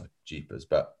was just like jeepers.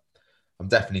 But I'm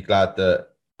definitely glad that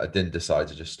I didn't decide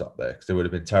to just stop there, because it would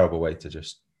have been a terrible way to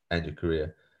just end your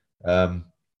career. And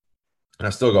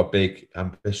I've still got big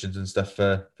ambitions and stuff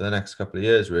for the next couple of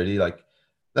years, really. Like,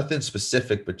 nothing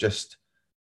specific, but just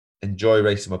enjoy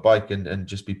racing my bike and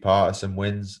just be part of some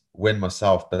win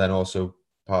myself, but then also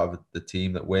part of the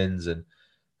team that wins. And,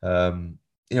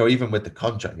 even with the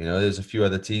contract, there's a few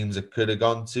other teams that could have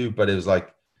gone to, but it was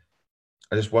like,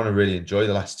 I just want to really enjoy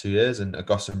the last 2 years. And I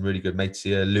got some really good mates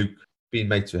here. Luke, been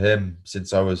mates with him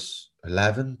since I was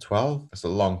 11, 12. That's a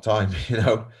long time,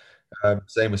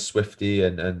 Same with Swifty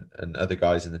and other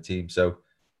guys in the team. So,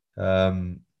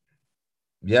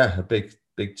 yeah, a big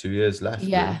 2 years left,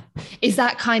 Yeah. really. Is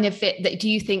that kind of it? That do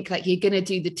you think like you're going to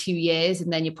do the 2 years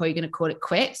and then you're probably going to call it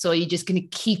quits, or are you just going to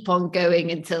keep on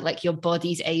going until like your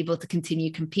body's able to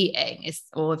continue competing?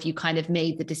 Or have you kind of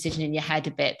made the decision in your head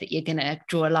a bit that you're going to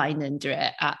draw a line under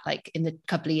it at like in the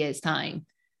couple of years' time?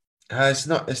 It's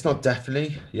not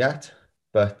definitely yet,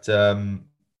 but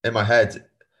in my head,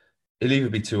 it'll either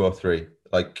be 2 or 3.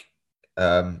 Like,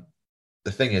 um,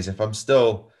 the thing is, if I'm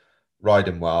still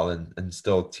riding well and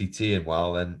still TTing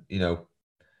well, then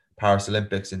Paris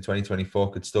Olympics in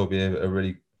 2024 could still be a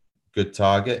really good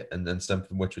target and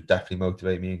something which would definitely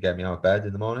motivate me and get me out of bed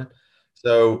in the morning.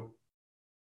 So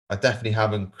I definitely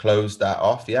haven't closed that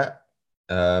off yet.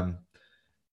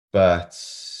 But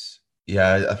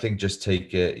yeah, I think just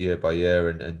take it year by year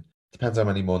and depends how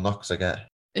many more knocks I get.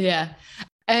 Yeah.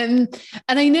 And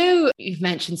I know you've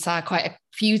mentioned Sarah quite a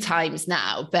few times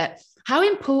now, but how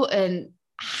important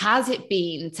has it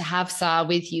been to have Sarah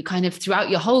with you kind of throughout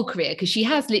your whole career? Because she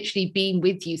has literally been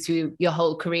with you through your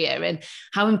whole career. And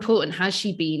how important has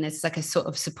she been as like a sort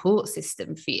of support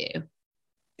system for you?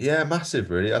 Yeah,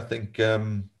 massive, really. I think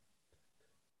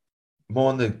more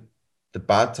on the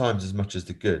bad times as much as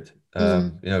the good.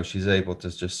 Mm, She's able to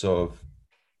just sort of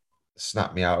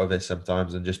snap me out of it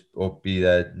sometimes and just or be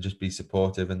there and just be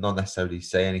supportive and not necessarily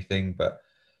say anything, but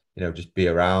just be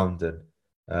around. And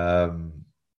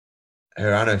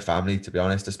her and her family, to be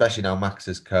honest, especially now Max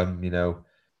has come,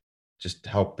 just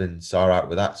helping Sarah out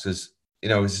with that, because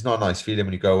it's not a nice feeling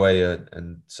when you go away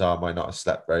and Sarah might not have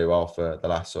slept very well for the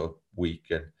last sort of week,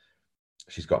 and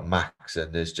she's got Max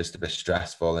and it's just a bit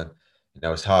stressful, and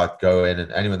it's hard going.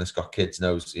 And anyone that's got kids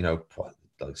knows,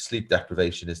 like, sleep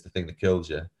deprivation is the thing that kills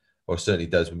you, or certainly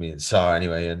does with me and Sarah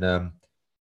anyway. And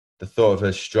the thought of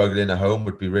her struggling at home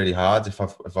would be really hard if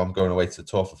I'm going away to the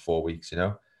tour for 4 weeks.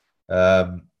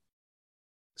 Um,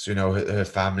 so her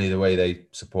family, the way they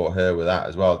support her with that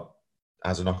as well,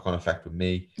 has a knock-on effect with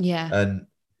me. yeah.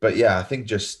 But yeah, I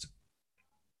think it's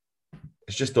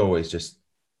just always just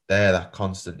there, that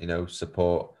constant,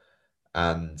 support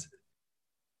and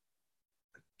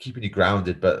keeping you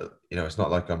grounded. But it's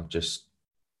not like I'm just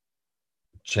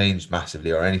changed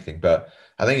massively or anything. But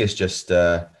I think it's just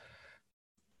that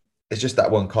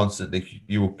one constant that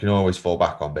you can always fall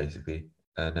back on, basically.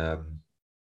 And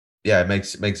yeah, it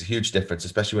makes a huge difference,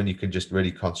 especially when you can just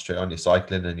really concentrate on your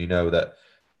cycling, and that.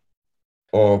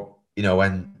 Or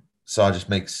when Sarah just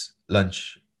makes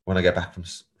lunch when I get back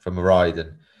from a ride,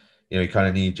 and you kind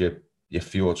of need your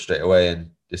fuel straight away,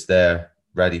 and just there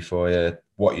ready for you,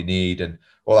 what you need, and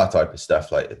all that type of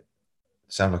stuff. Like,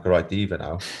 sound like a right diva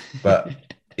now, but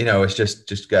it's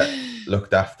just get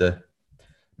looked after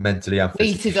mentally and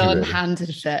Waited physically, on, really. handed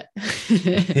it.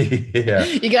 Yeah.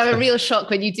 You're gonna have a real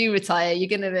shock when you do retire. You're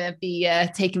gonna be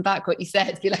taking back what you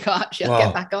said. Be like, oh, actually, I'll get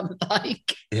Well, back on the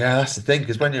bike. yeah, that's the thing,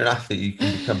 because when you're an athlete, you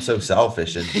can become so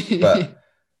selfish, but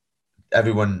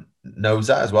everyone knows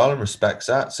that as well and respects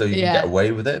that, so you can get Yeah.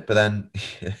 away with it. But then,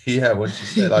 yeah, once you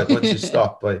say, like, once you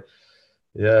stop, like,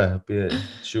 yeah,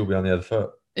 she'll be on the other foot.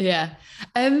 Yeah.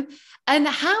 Um, and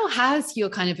how has your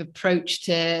kind of approach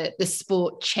to the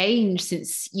sport changed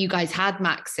since you guys had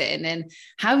Max in? And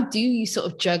how do you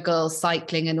sort of juggle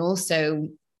cycling and also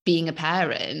being a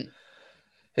parent?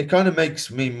 It kind of makes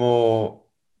me more,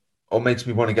 or makes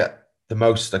me want to get the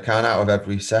most I can out of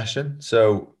every session.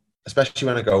 So especially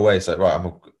when I go away, it's like, right,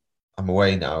 I'm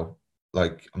away now.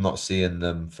 Like I'm not seeing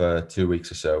them for 2 weeks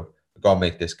or so. I've got to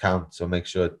make this count. So make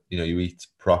sure, you eat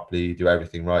properly, you do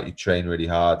everything right, you train really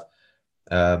hard.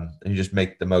 And you just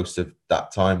make the most of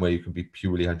that time where you can be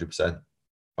purely 100%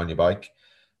 on your bike.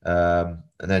 And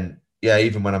then, yeah,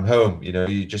 even when I'm home, you're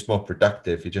just more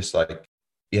productive. You're just like,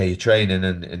 yeah, you're training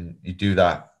and you do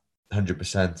that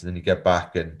 100%. And then you get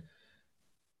back and,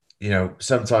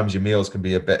 sometimes your meals can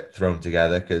be a bit thrown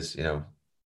together because,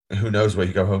 who knows where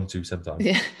you go home to sometimes.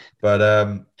 Yeah.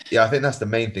 But yeah, I think that's the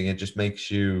main thing. It just makes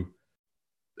you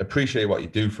appreciate what you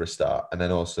do for a start, and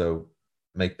then also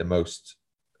make the most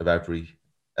of every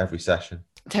session.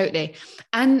 Totally.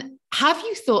 And have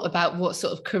you thought about what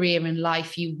sort of career in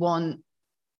life you want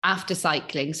after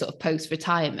cycling, sort of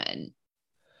post-retirement?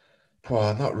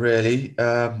 Well, not really.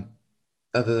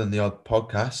 Other than the odd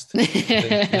podcast,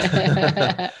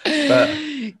 but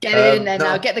Get it in there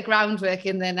now. no, Get the groundwork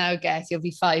in there now, guess. You'll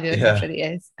be fine in a couple yeah.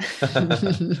 of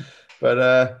years.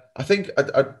 But I think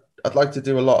I'd like to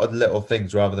do a lot of little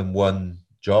things rather than one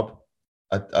job.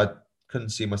 I couldn't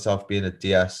see myself being a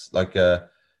DS, like a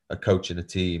coach in a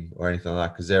team or anything like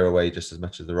that, because they're away just as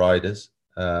much as the riders.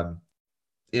 I've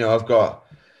got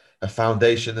a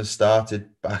foundation that's started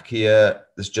back here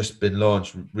that's just been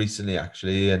launched recently,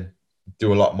 actually, and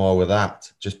do a lot more with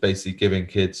that. Just basically giving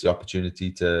kids the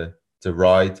opportunity to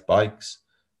ride bikes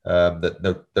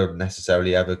that don't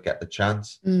necessarily ever get the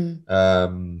chance.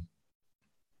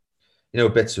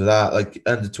 Bits with that, like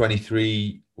under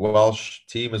 23 Welsh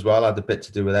team as well. I had a bit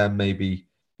to do with them. Maybe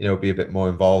be a bit more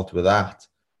involved with that.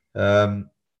 So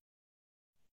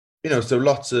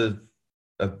lots of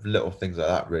little things like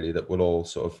that, really, that will all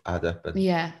sort of add up.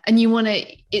 Yeah. And you want to,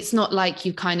 it's not like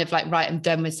you kind of like, right, I'm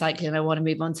done with cycling, I want to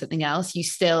move on to something else. You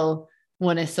still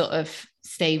want to sort of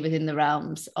stay within the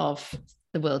realms of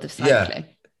the world of cycling.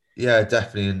 Yeah,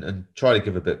 definitely. And try to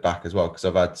give a bit back as well, because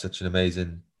I've had such an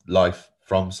amazing life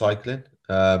from cycling.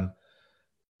 But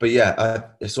yeah,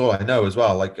 it's all I know as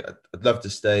well. Like I'd love to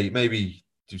stay, maybe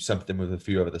do something with a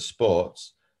few other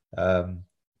sports.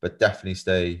 But definitely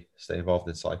stay involved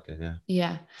in cycling. Yeah.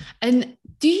 Yeah. And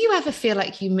do you ever feel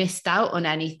like you missed out on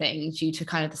anything due to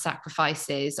kind of the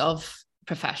sacrifices of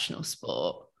professional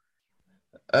sport?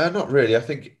 Not really. I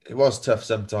think it was tough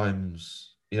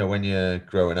sometimes, when you're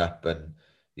growing up and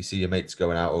you see your mates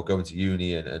going out or going to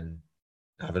uni and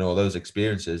having all those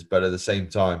experiences. But at the same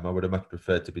time, I would have much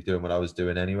preferred to be doing what I was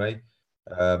doing anyway.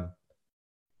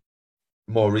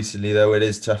 More recently, though, it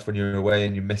is tough when you're away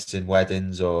and you're missing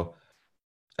weddings or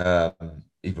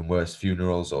even worse,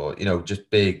 funerals, or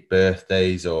just big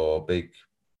birthdays or big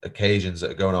occasions that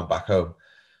are going on back home.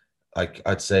 Like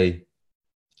I'd say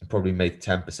I probably made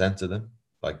 10% of them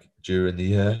like during the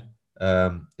year.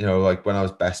 Like when I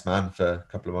was best man for a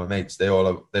couple of my mates, they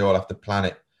all have to plan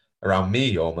it around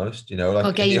me almost, like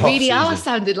okay, in the you off really season. are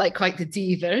sounded like quite the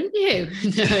diva, aren't you?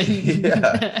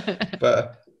 Yeah.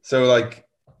 But so like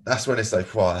that's when it's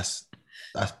like, wow,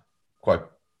 that's quite,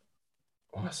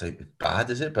 I say bad,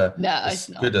 is it? But no, it's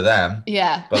not good of them.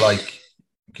 Yeah. But like,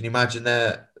 can you imagine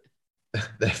their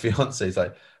fiance is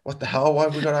like, what the hell? Why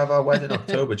have we got to have our wedding in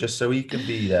October just so he can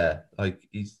be there? Like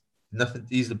he's nothing.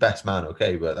 He's the best man,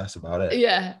 okay, but that's about it.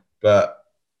 Yeah. But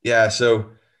yeah, so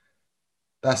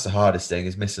that's the hardest thing,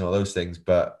 is missing all those things.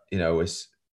 But it's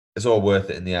all worth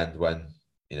it in the end when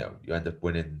you end up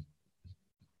winning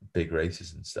big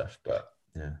races and stuff. But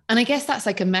yeah. And I guess that's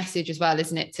like a message as well,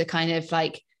 isn't it? To kind of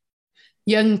like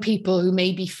young people who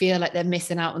maybe feel like they're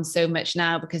missing out on so much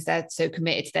now because they're so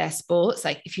committed to their sports.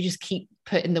 Like if you just keep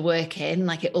putting the work in,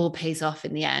 like it all pays off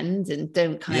in the end, and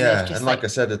don't kind of just and like I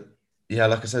said at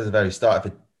the very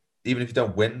start, even if you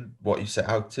don't win what you set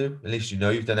out to, at least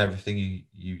you've done everything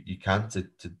you can to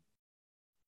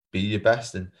be your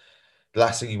best. And the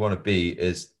last thing you want to be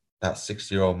is that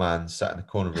 60-year-old man sat in the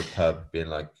corner of a pub being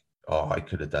like, oh, I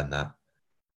could have done that.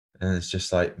 And it's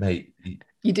just like, mate,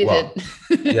 you didn't.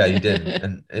 Yeah, you didn't.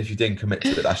 And if you didn't commit to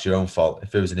it, that's your own fault.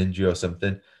 If it was an injury or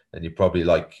something, then you're probably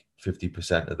like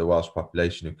 50% of the Welsh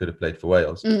population who could have played for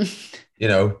Wales.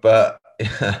 But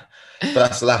but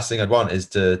that's the last thing I'd want, is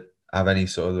to have any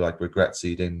sort of like regret so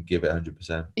you didn't give it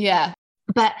 100%. Yeah.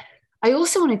 But I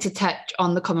also wanted to touch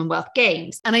on the Commonwealth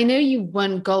Games. And I know you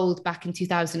won gold back in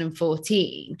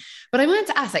 2014, but I wanted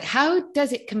to ask, like, how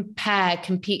does it compare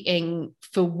competing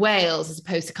for Wales as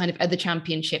opposed to kind of other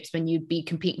championships when you'd be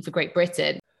competing for Great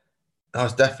Britain?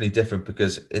 That's definitely different,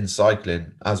 because in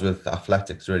cycling, as with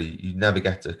athletics, really, you never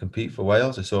get to compete for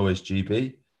Wales. It's always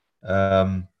GB.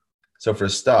 So for a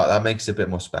start, that makes it a bit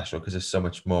more special because it's so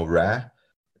much more rare.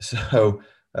 So,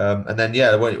 and then,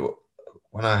 yeah,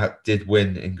 when I did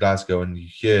win in Glasgow and you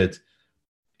heard,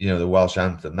 the Welsh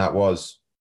anthem, that was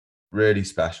really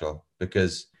special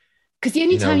because, Because the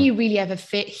only time you really ever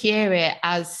hear it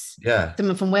as yeah,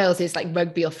 someone from Wales is like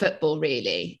rugby or football,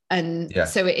 really. And yeah,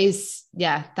 so it is,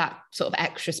 that sort of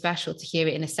extra special to hear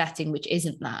it in a setting which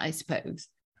isn't that, I suppose.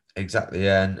 exactly.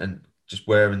 Yeah. And just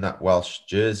wearing that Welsh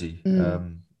jersey,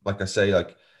 Mm. like I say,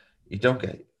 like you don't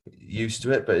get used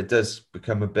to it, but it does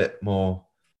become a bit normal,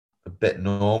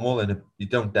 and you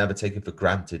don't ever take it for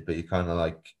granted, but you kind of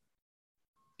like,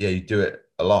 yeah, you do it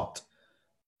a lot.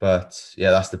 But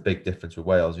yeah, that's the big difference with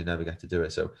Wales. You never get to do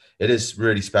it. So it is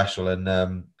really special.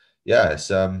 And yeah,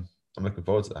 I'm looking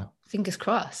forward to that. Fingers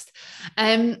crossed.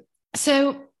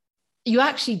 So you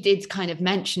actually did kind of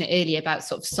mention it earlier about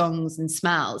sort of songs and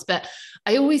smells, but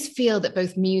I always feel that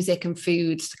both music and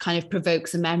food kind of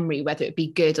provokes a memory, whether it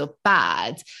be good or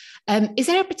bad. Is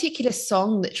there a particular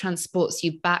song that transports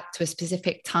you back to a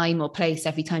specific time or place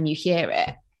every time you hear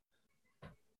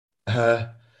it?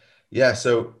 Yeah,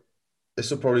 so this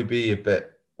will probably be a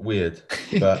bit weird,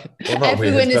 but well, not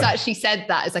Everyone weird, has but actually said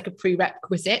that as like a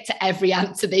prerequisite to every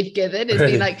answer they've given, has been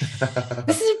really. like,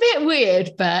 this is a bit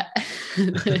weird, but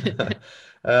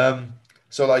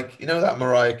So like that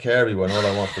Mariah Carey one, All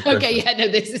I Want for okay, Christmas. yeah, no,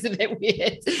 this is a bit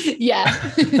weird. Yeah.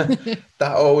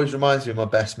 That always reminds me of my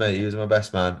best mate. He was my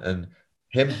best man, and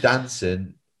him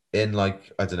dancing in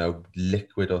like I don't know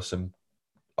Liquid or some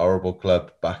horrible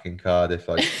club back in Cardiff,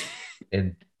 like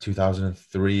in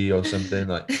 2003 or something.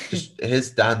 Like just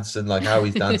his dance and like how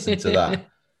he's dancing to that,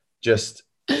 just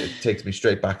it takes me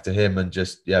straight back to him and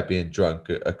just being drunk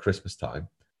at Christmas time.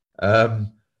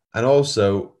 And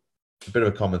also a bit of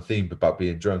a common theme about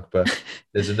being drunk, but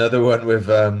there's another one with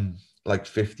like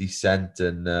 50 Cent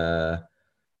and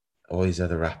all these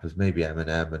other rappers, maybe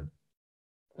Eminem, and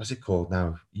what's it called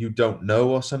now? You Don't Know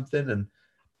or something. And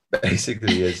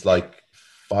basically it's like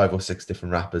 5 or 6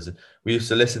 different rappers. And we used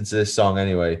to listen to this song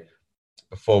anyway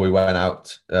before we went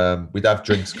out. We'd have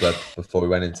drinks club before we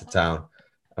went into town,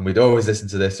 and we'd always listen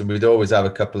to this, and we'd always have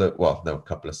a couple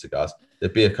of cigars.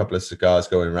 There'd be a couple of cigars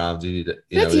going around. Bloody There'd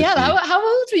hell, be how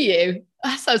old were you?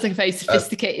 That sounds like a very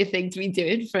sophisticated thing to be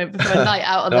doing for a night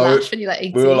out on the no, lash when you're like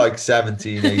 18. we were like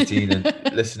 17, 18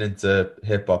 and listening to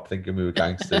hip hop thinking we were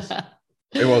gangsters.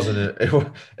 It wasn't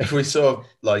if we saw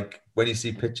like when you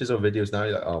see pictures or videos now,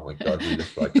 you're like, oh my God, we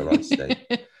look like the right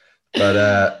state.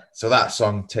 But so that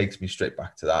song takes me straight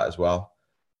back to that as well.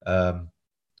 And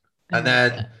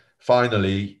then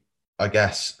finally, I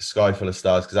guess Sky Full of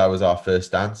Stars, because that was our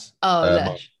first dance. Oh,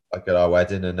 lush. Like at our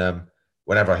wedding. And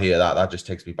whenever I hear that, that just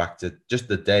takes me back to just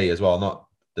the day as well, not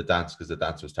the dance, because the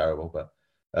dance was terrible. But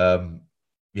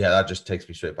yeah, that just takes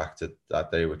me straight back to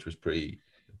that day, which was pretty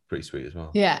sweet as well.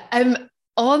 Yeah.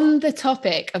 On the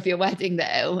topic of your wedding,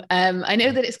 though, I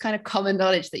know that it's kind of common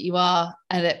knowledge that you are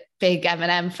a big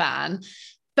Eminem fan,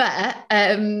 but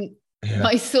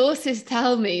my sources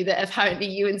tell me that apparently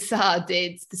you and Sar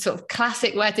did the sort of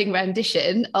classic wedding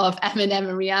rendition of Eminem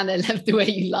and Rihanna Love the Way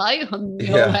You Lie on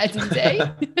your wedding day.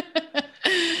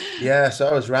 Yeah, so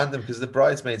I was random because the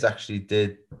bridesmaids actually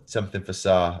did something for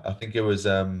Sar. I think it was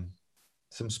some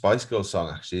Spice Girls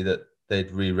song actually that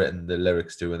they'd rewritten the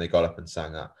lyrics to, and they got up and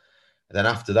sang that. And then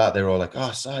after that, they were all like,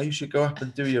 "Oh, Sar, you should go up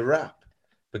and do your rap,"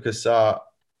 because Sar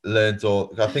learned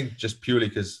all. I think just purely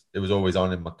because it was always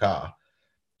on in my car.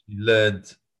 You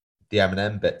learned the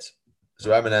Eminem bits. So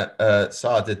Eminem,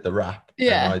 Sar did the rap,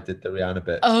 and I did the Rihanna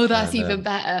bit. Oh, that's even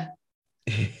better.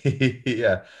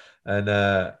 Yeah, and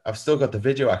I've still got the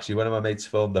video actually. One of my mates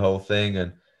filmed the whole thing,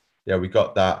 and yeah, we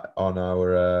got that on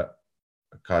our.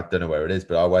 I don't know where it is,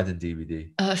 but our wedding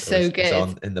DVD. Oh, so good. It's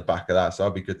on in the back of that, so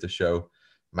I'll be good to show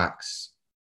Max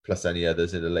plus any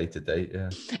others at a later date. Yeah.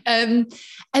 And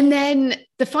then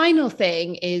the final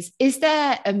thing is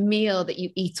there a meal that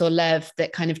you eat or love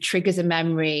that kind of triggers a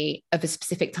memory of a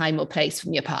specific time or place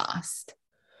from your past?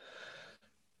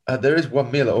 There is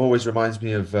one meal that always reminds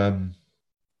me of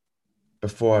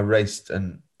before I raced,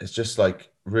 and it's just like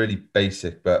really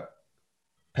basic, but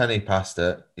penne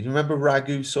pasta. You remember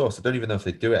ragu sauce? I don't even know if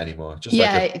they do it anymore. Just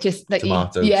like just like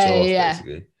tomato sauce,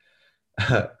 basically.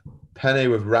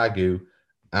 Penne with ragu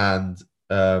and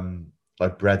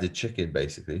like breaded chicken,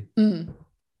 basically.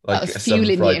 Like some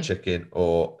fried chicken,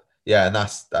 or and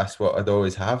that's what I'd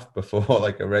always have before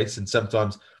like a race. And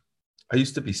sometimes I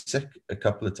used to be sick a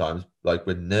couple of times, like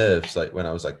with nerves, like when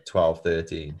I was like 12,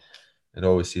 13, and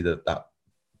always see that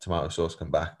tomato sauce come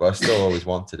back, but I still always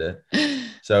wanted it.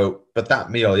 So, but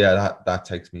that meal, that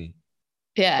takes me.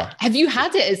 Yeah. Back. Have you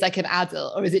had it as like an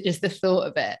adult, or is it just the thought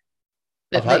of it?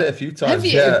 I've had it a few times.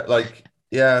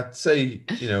 Say,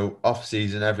 off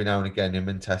season, every now and again, I'm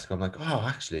in Tesco, I'm like, oh,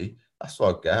 actually, that's what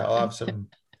I'll get. I'll have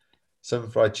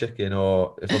some fried chicken,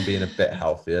 or if I'm being a bit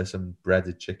healthier, some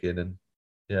breaded chicken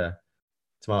and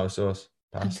tomato sauce,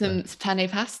 pasta. And some penne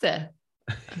pasta.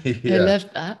 Yeah. I love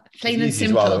that. Plain it's and easy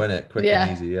simple. as well, though, isn't it? Quick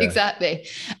and easy. Yeah, exactly.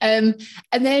 And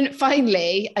then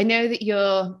finally, I know that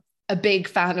you're a big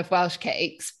fan of Welsh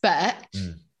cakes, but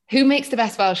who makes the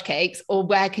best Welsh cakes, or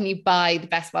where can you buy the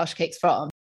best Welsh cakes from?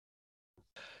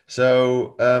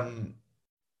 So,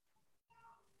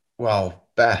 well,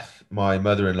 Beth, my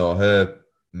mother-in-law, her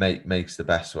mate makes the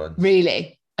best ones.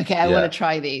 Really? Okay, I want to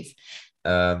try these.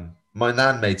 My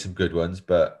nan made some good ones,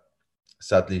 but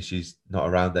sadly she's not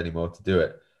around anymore to do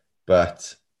it.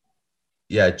 But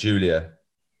yeah, Julia,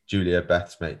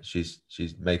 Beth's mate, she's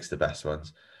makes the best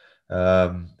ones.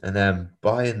 And then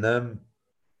buying them,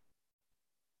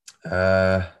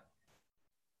 I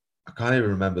can't even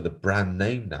remember the brand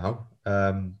name now.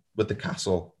 With the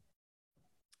castle.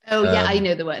 Oh yeah, I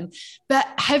know the one. But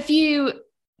have you?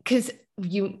 Because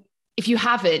if you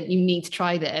haven't, you need to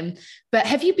try them. But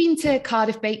have you been to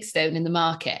Cardiff Bakestone in the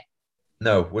market?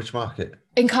 No, which market?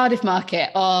 In Cardiff Market.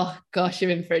 Oh gosh, you're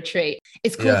in for a treat.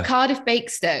 It's called Cardiff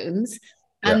Bakestones,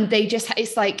 and they just,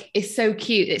 it's so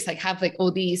cute. It's like have like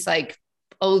all these like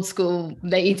old school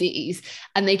ladies,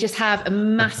 and they just have a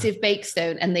massive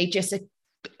bakestone, and they just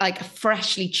like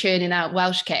freshly churning out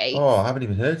Welsh cakes. Oh, I haven't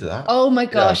even heard of that. Oh my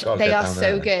gosh, they are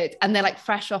so good, and they're like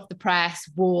fresh off the press,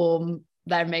 warm.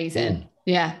 They're amazing. Ooh.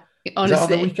 Yeah. Honestly, is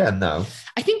that on the weekend now?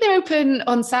 I think they're open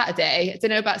on Saturday. I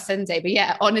don't know about Sunday, but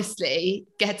yeah, honestly,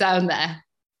 get down there.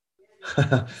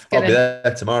 I'll be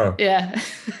there tomorrow. Yeah.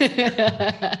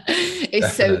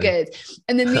 It's so good.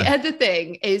 And then the other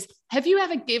thing is, have you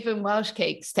ever given Welsh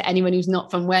cakes to anyone who's not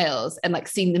from Wales and like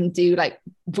seen them do like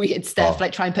weird stuff,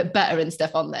 like try and put butter and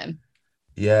stuff on them?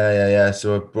 Yeah.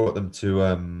 So I brought them to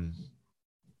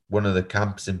one of the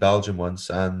camps in Belgium once,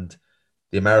 and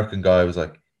the American guy was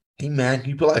like, "Hey man,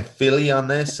 can you put like Philly on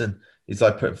this?" And he's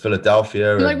like putting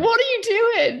Philadelphia. Like, what are you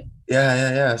doing?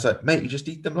 Yeah. It's like, mate, you just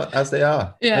eat them as they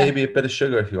are. Yeah. Maybe a bit of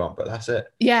sugar if you want, but that's it.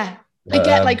 Yeah. I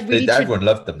get like really everyone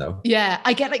loved them though. Yeah,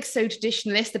 I get like so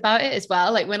traditionalist about it as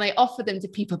well. Like when I offer them to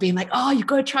people, being like, "Oh, you've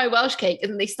got to try Welsh cake,"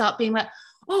 and then they start being like,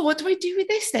 "Oh, what do I do with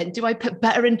this then? Do I put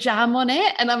butter and jam on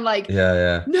it?" And I'm like,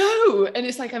 yeah, no. And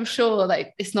it's like, I'm sure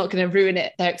like it's not going to ruin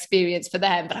their experience for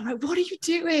them. But I'm like, what are you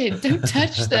doing? Don't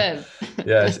touch them.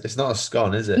 Yeah, it's not a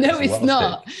scone, is it? No, it's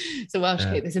not. Cake. It's a Welsh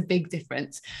cake. There's a big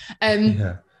difference.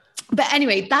 But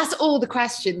anyway, that's all the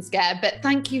questions, Ger. But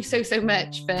thank you so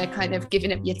much for kind of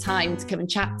giving up your time to come and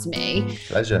chat to me.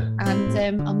 Pleasure.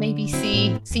 And I'll maybe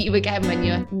see you again when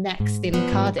you're next in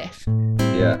Cardiff.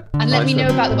 Yeah. And let me know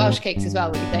about the Welsh cakes as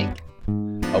well, what you think.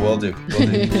 I will do.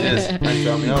 Cheers. Thanks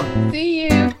for having me on. See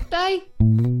you. Bye.